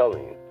just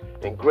telling you.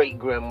 And great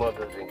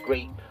grandmothers and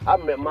I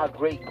met my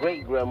great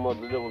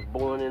grandmother that was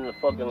born in the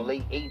fucking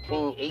late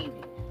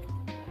 1880s.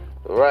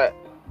 Right?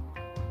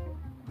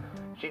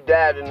 She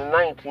died in the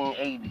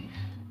 1980s.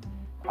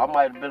 I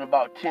might have been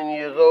about 10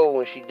 years old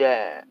when she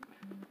died,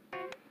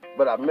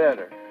 but I met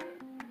her.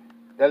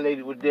 That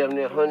lady was damn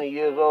near 100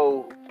 years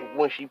old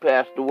when she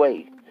passed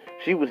away.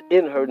 She was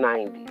in her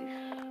 90s,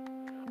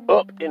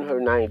 up in her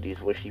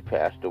 90s when she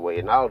passed away,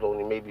 and I was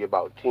only maybe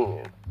about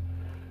 10.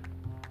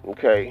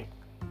 Okay?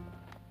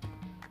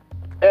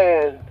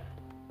 And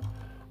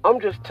I'm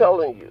just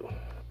telling you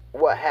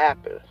what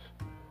happens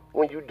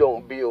when you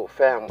don't build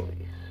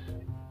families.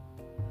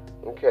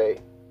 Okay?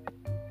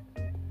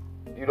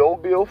 You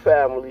don't build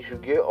families, you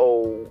get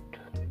old.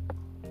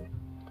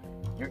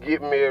 You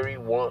get married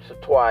once or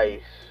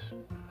twice,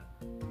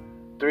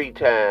 3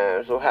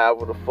 times, or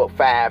however the fuck,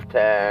 5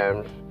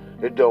 times.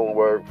 It don't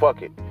work.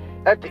 Fuck it.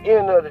 At the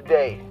end of the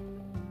day,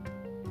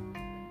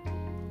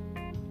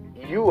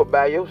 you are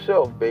by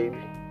yourself, baby.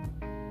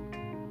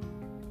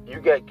 You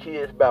got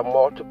kids by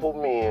multiple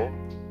men.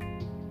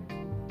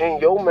 In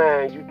your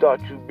mind, you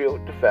thought you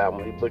built the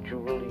family, but you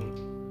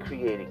really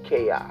created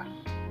chaos.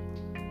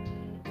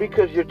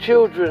 Because your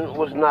children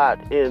was not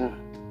in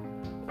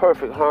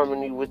perfect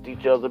harmony with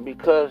each other,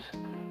 because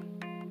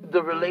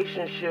the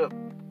relationship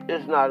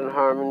is not in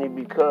harmony,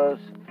 because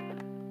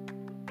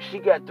she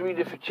got 3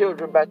 different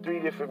children by 3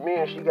 different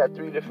men. She got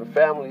 3 different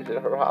families in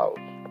her house.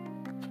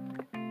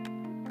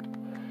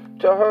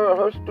 To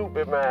her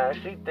stupid mind,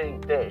 she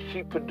thinks that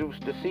she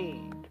produced the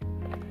seed.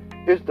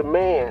 It's the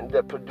man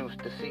that produced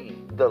the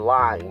seed, the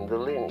line, the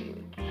lineage.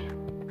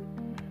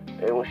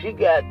 And when she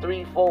got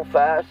 3, 4,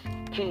 5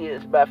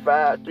 kids by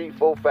 3,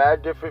 4,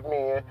 5 different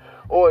men,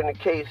 or in the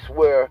case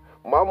where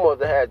my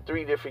mother had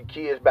 3 different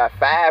kids by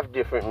 5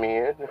 different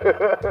men,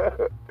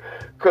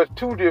 because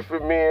 2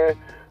 different men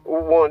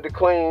wanted to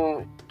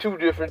claim 2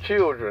 different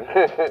children.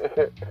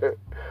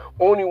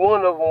 Only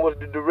one of them was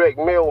the direct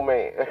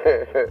mailman.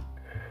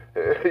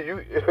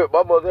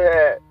 My mother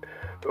had,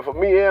 for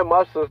me and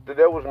my sister,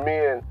 there was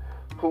men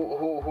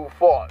who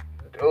fought.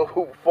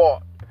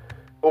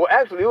 Well,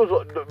 actually, it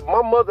was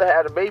my mother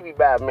had a baby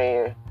by a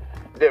man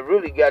that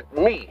really got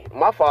me.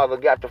 My father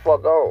got the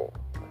fuck on.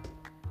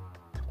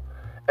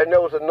 And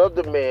there was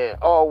another man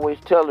always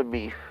telling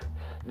me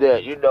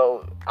that,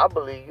 I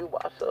believe you,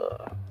 my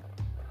son.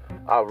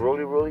 I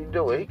really, really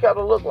do. And he kind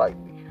of looked like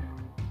me.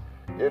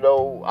 I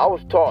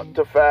was taught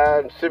to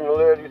find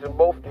similarities in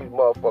both these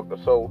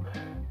motherfuckers. So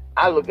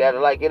I look at it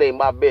like it ain't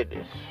my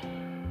business.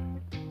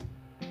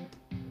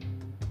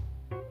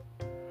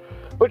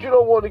 But you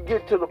don't want to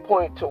get to the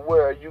point to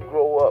where you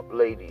grow up,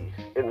 ladies,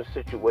 in a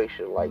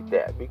situation like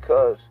that,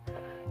 because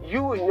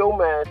you in your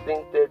mind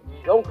think that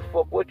you don't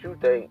fuck what you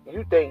think.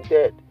 You think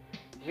that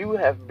you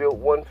have built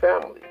one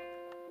family.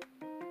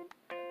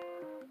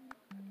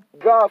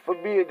 God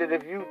forbid that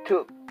if you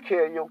took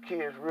care of your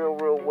kids real,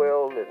 real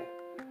well and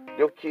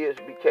your kids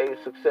became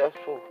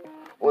successful,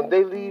 when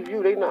they leave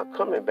you, they not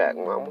coming back,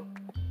 mama.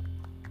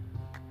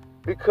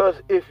 Because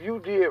if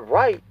you did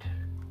right,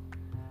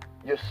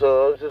 your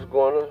sons is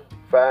going to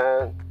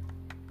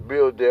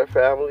build their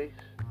families,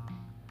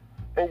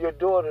 and your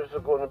daughters are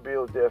going to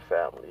build their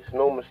families,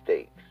 no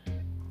mistakes.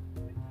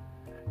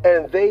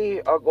 And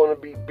they are going to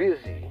be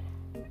busy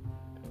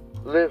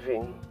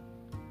living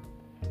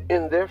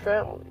in their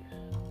families.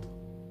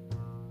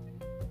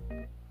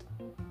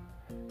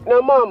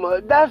 Now,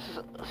 mama, that's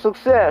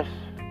success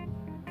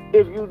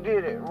if you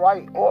did it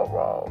right or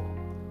wrong.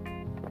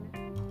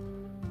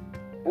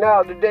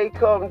 Now, the day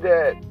comes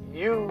that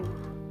you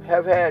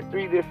have had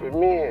 3 different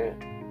men,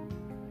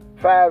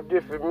 5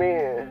 different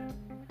men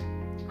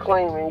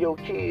claiming your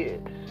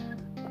kids.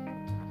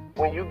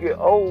 When you get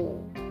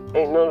old,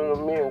 ain't none of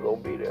them men gonna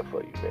be there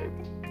for you,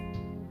 baby.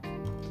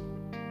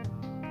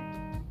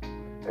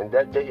 And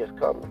that day is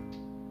coming.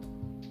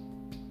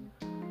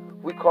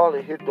 We call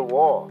it hit the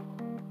wall.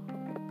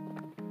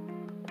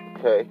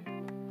 Okay?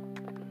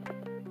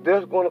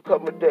 There's gonna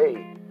come a day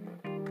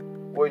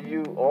where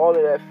all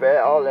of that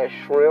fat, all that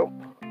shrimp,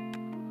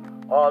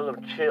 all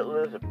them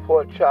chitlins and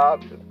pork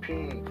chops and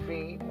pig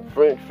feet and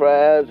french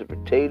fries and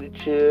potato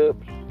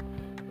chips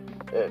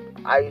and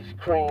ice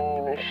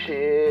cream and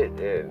shit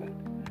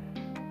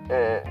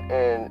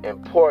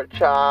and pork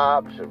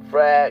chops and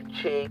fried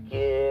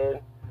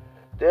chicken.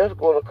 There's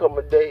gonna come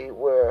a day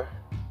where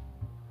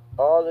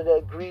all of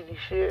that greasy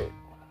shit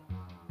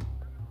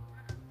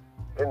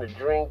and the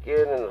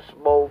drinking and the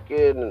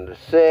smoking and the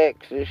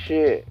sex and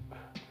shit,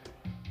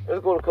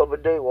 there's gonna come a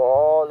day where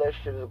all that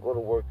shit is gonna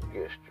work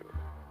against you.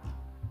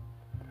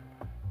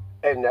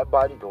 and that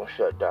body gonna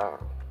shut down.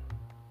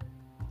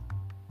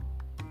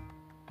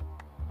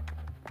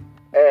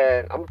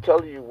 And I'm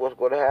telling you what's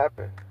gonna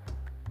happen.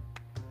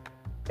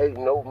 Ain't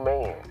no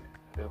man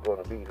is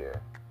gonna be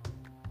there.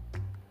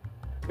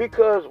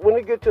 Because when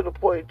it get to the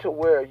point to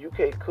where you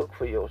can't cook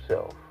for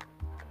yourself,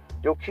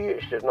 your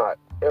kids should not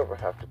ever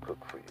have to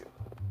cook for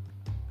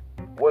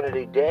you. One of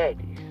their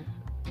daddies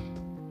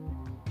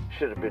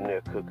should have been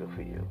there cooking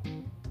for you.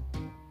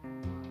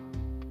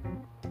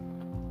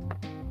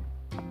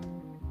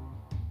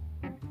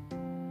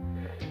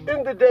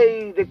 In the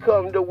day that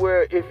come to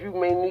where if you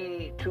may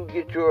need to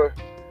get your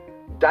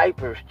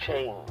diapers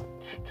changed,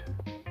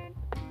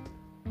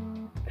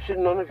 should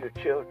none of your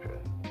children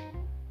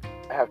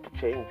have to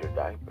change your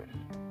diapers?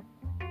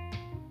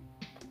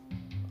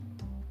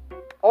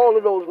 All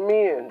of those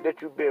men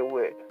that you've been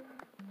with,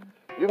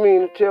 you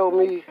mean to tell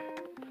me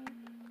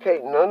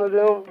can't none of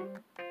them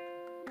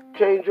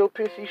change your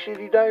pissy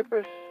shitty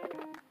diapers?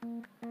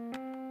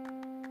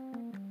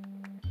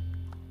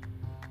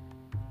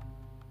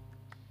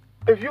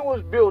 If you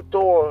was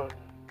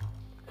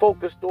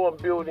focused on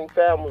building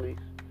families,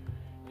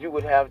 you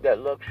would have that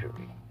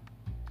luxury.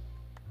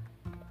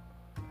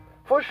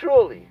 For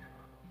surely,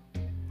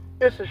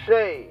 it's a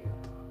shame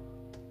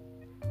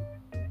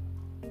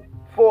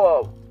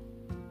for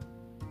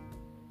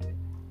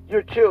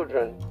your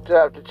children to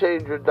have to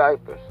change your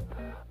diapers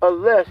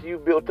unless you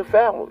built a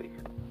family.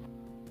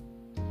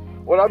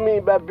 What I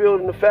mean by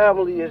building a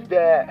family is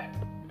that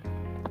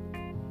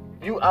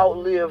you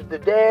outlive the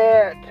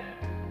dad,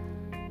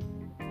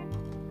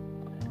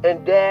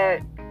 and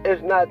dad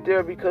is not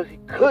there because he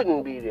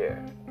couldn't be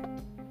there.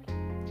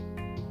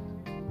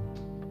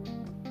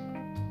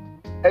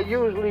 And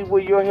usually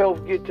when your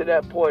health get to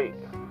that point,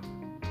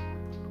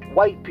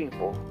 white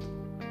people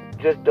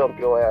just dump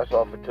your ass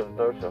off into the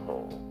nursing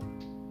home.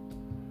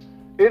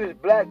 It is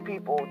black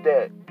people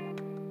that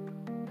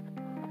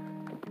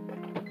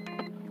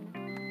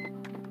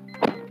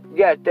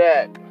got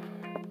that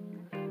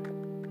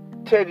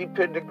Teddy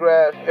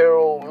Pendergrass,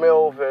 Harold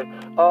Melvin,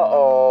 I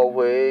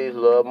always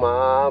love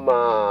my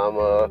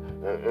mama.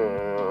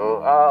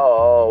 I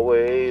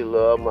always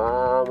love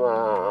my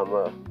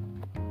mama.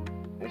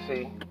 You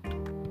see,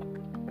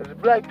 there's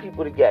black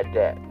people that got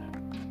that.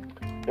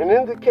 And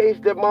in the case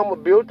that mama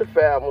built a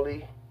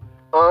family,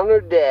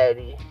 honored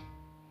daddy,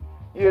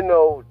 you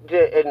know,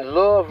 and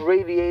love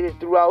radiated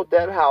throughout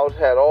that house,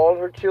 had all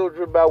her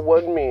children by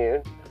one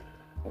man,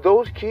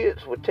 those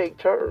kids would take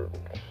turns.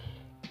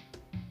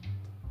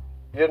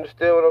 You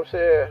understand what I'm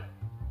saying?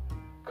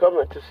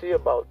 Coming to see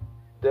about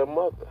their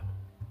mother.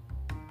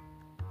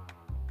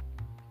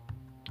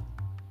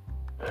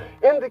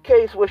 In the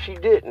case where she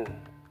didn't,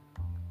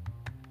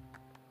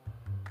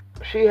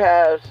 she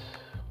has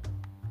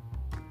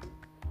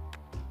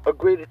a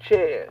greater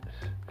chance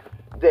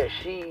that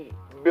she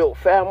built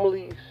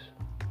families,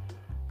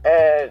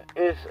 and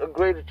it's a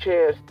greater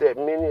chance that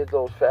many of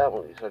those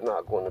families are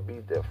not going to be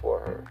there for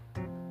her.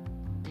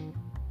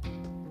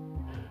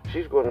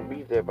 She's going to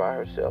be there by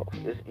herself.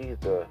 It's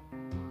either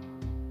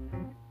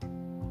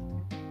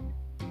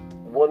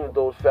one of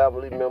those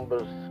family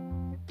members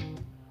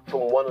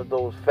from one of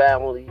those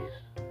families,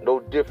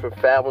 those different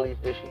families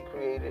that she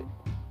created,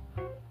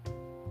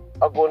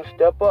 are going to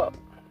step up.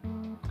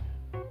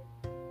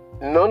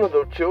 None of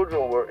those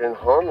children were in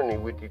harmony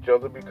with each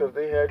other because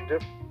they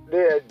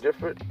had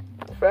different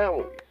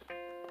families.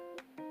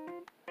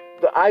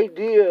 The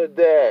idea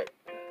that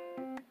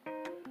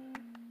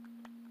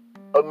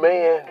a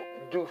man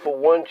do for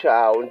one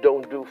child and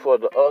don't do for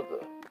the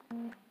other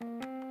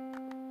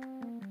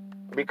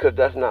because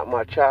that's not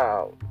my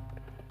child,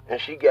 and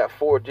she got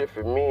 4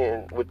 different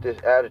men with this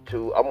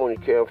attitude, I'm only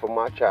caring for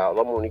my child,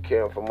 I'm only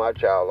caring for my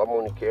child, I'm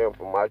only caring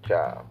for my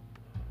child,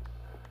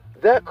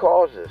 that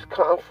causes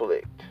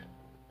conflict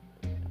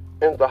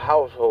in the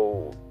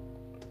household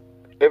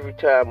every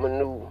time a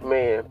new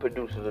man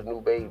produces a new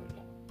baby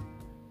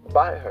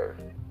by her.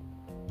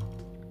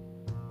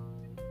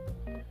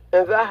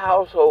 And that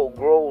household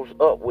grows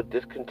up with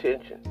this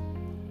contention.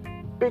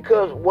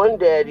 Because one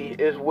daddy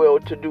is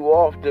well-to-do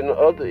off than the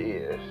other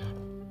is.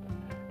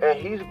 And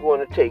he's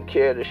going to take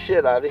care of the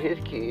shit out of his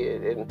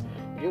kid. And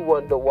you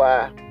wonder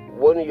why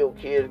one of your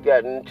kids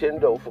got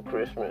Nintendo for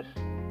Christmas,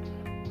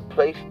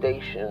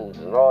 PlayStations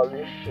and all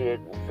this shit,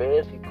 and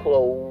fancy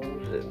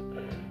clothes,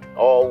 and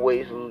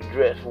always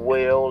dressed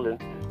well, and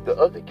the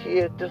other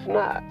kid does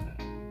not.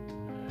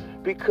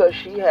 Because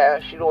she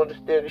don't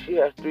understand that she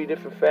has 3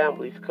 different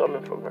families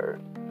coming from her.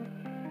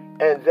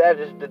 And that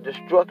is the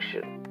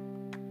destruction.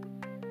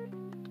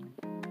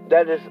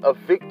 That is a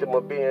victim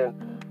of being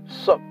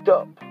sucked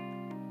up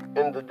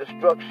in the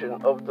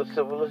destruction of the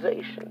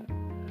civilization.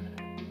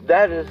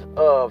 That is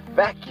a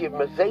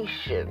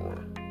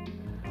vacuumization.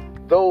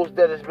 Those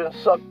that has been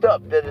sucked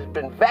up, that has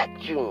been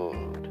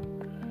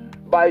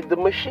vacuumed by the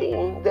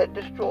machine that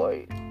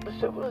destroyed the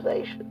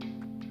civilization.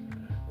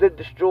 That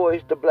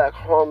destroys the black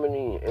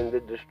harmony, and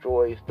that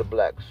destroys the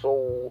black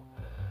soul,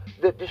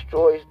 that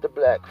destroys the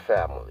black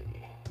family.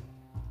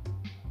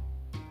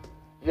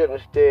 You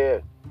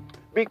understand?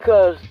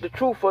 Because the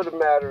truth of the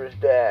matter is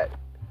that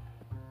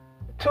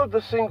to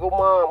the single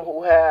mom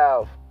who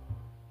have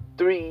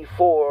 3,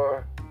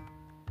 4,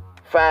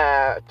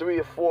 5, 3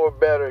 or 4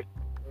 better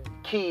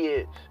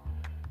kids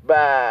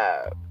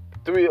by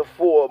 3 or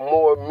 4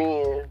 more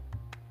men,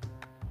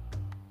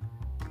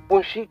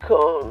 when she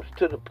comes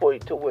to the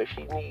point to where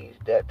she needs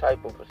that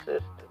type of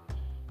assistance,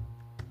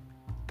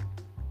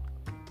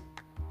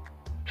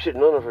 should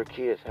none of her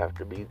kids have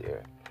to be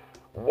there?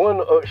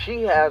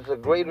 She has a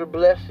greater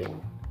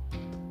blessing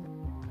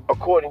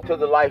according to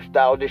the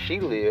lifestyle that she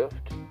lived.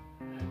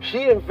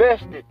 She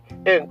invested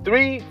in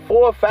 3,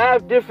 4,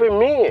 5 different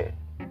men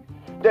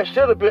that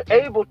should have been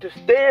able to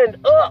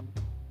stand up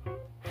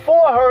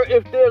for her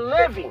if they're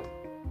living.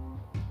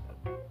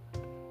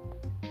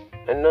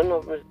 And none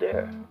of them is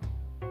there.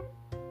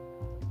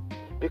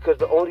 Because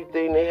the only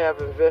thing they have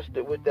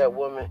invested with that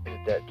woman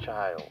is that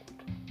child.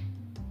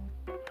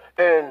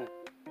 And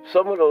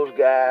some of those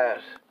guys,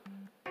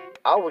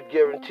 I would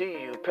guarantee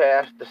you,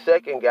 past the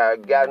second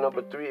guy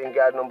number 3 and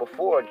guy number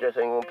 4 just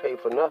ain't gonna pay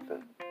for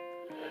nothing.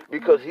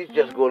 Because he's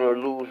just gonna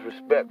lose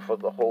respect for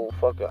the whole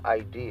fucking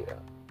idea.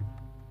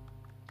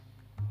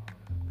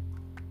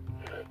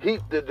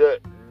 The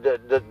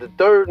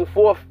 3rd and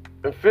 4th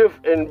and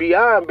 5th and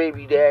beyond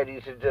baby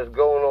daddies are just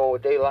going on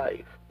with their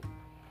life.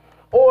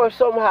 Or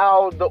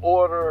somehow the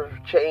order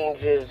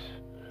changes,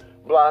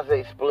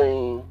 blase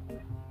spleen.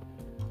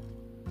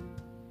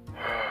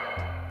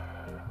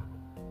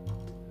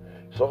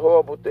 It's a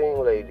horrible thing,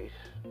 ladies.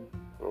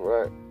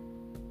 Alright?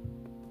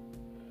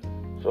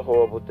 It's a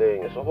horrible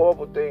thing. It's a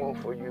horrible thing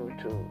for you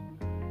to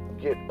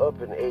get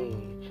up in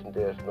age and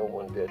there's no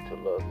one there to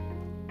love you.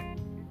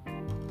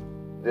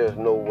 There's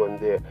no one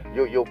there.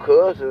 Your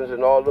cousins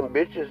and all them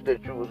bitches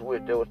that you was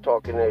with, they was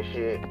talking that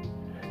shit.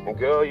 And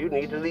girl, you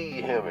need to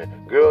leave him.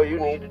 And girl, you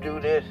need to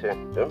do this.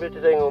 And them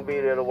bitches ain't gonna be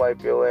there to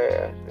wipe your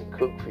ass and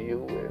cook for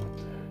you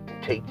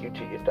and take you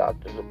to your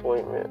doctor's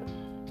appointments.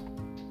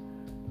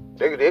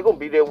 They're gonna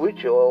be there with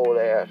your old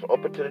ass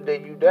up until the day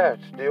you die,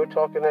 still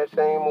talking that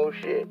same old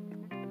shit.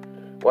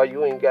 While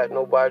you ain't got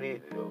nobody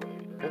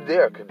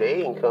there, cause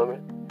they ain't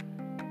coming.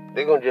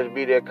 They're gonna just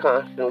be there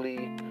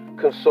constantly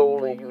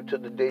consoling you to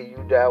the day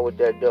you die with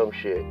that dumb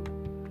shit.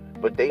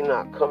 But they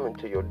not coming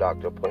to your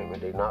doctor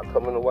appointment. They not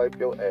coming to wipe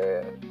your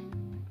ass.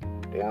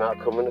 They're not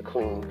coming to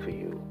clean for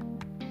you.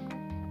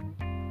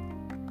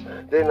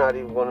 They're not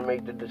even going to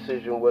make the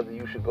decision whether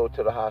you should go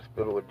to the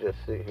hospital or just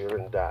sit here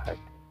and die.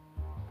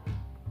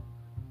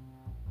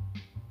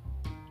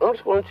 I'm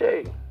just going to tell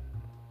you.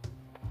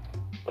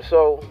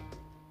 So,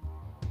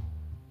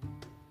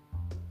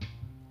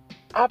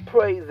 I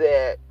pray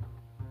that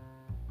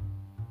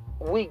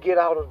we get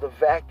out of the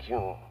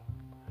vacuum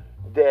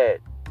that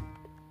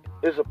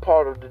is a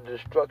part of the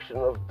destruction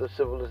of the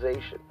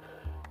civilization.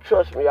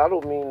 Trust me, I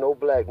don't mean no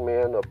black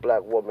man or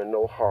black woman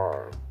no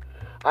harm.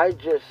 I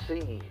just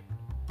see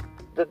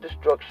the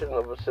destruction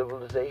of a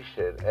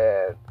civilization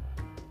and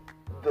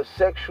the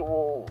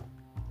sexual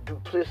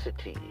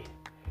duplicity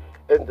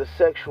and the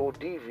sexual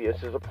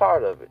deviance is a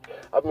part of it.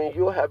 I mean,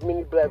 you'll have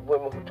many black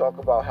women who talk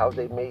about how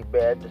they made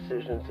bad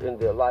decisions in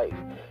their life,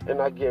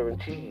 and I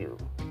guarantee you,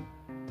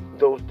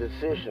 those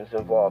decisions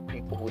involve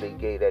people who they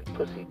gave that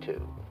pussy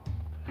to.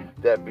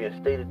 That being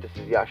stated, this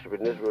is Yashua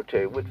Ben Israel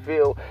Terry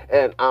Whitfield,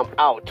 and I'm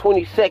out.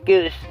 20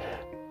 seconds,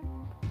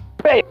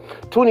 bam,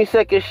 20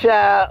 seconds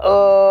shy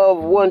of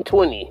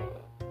 120.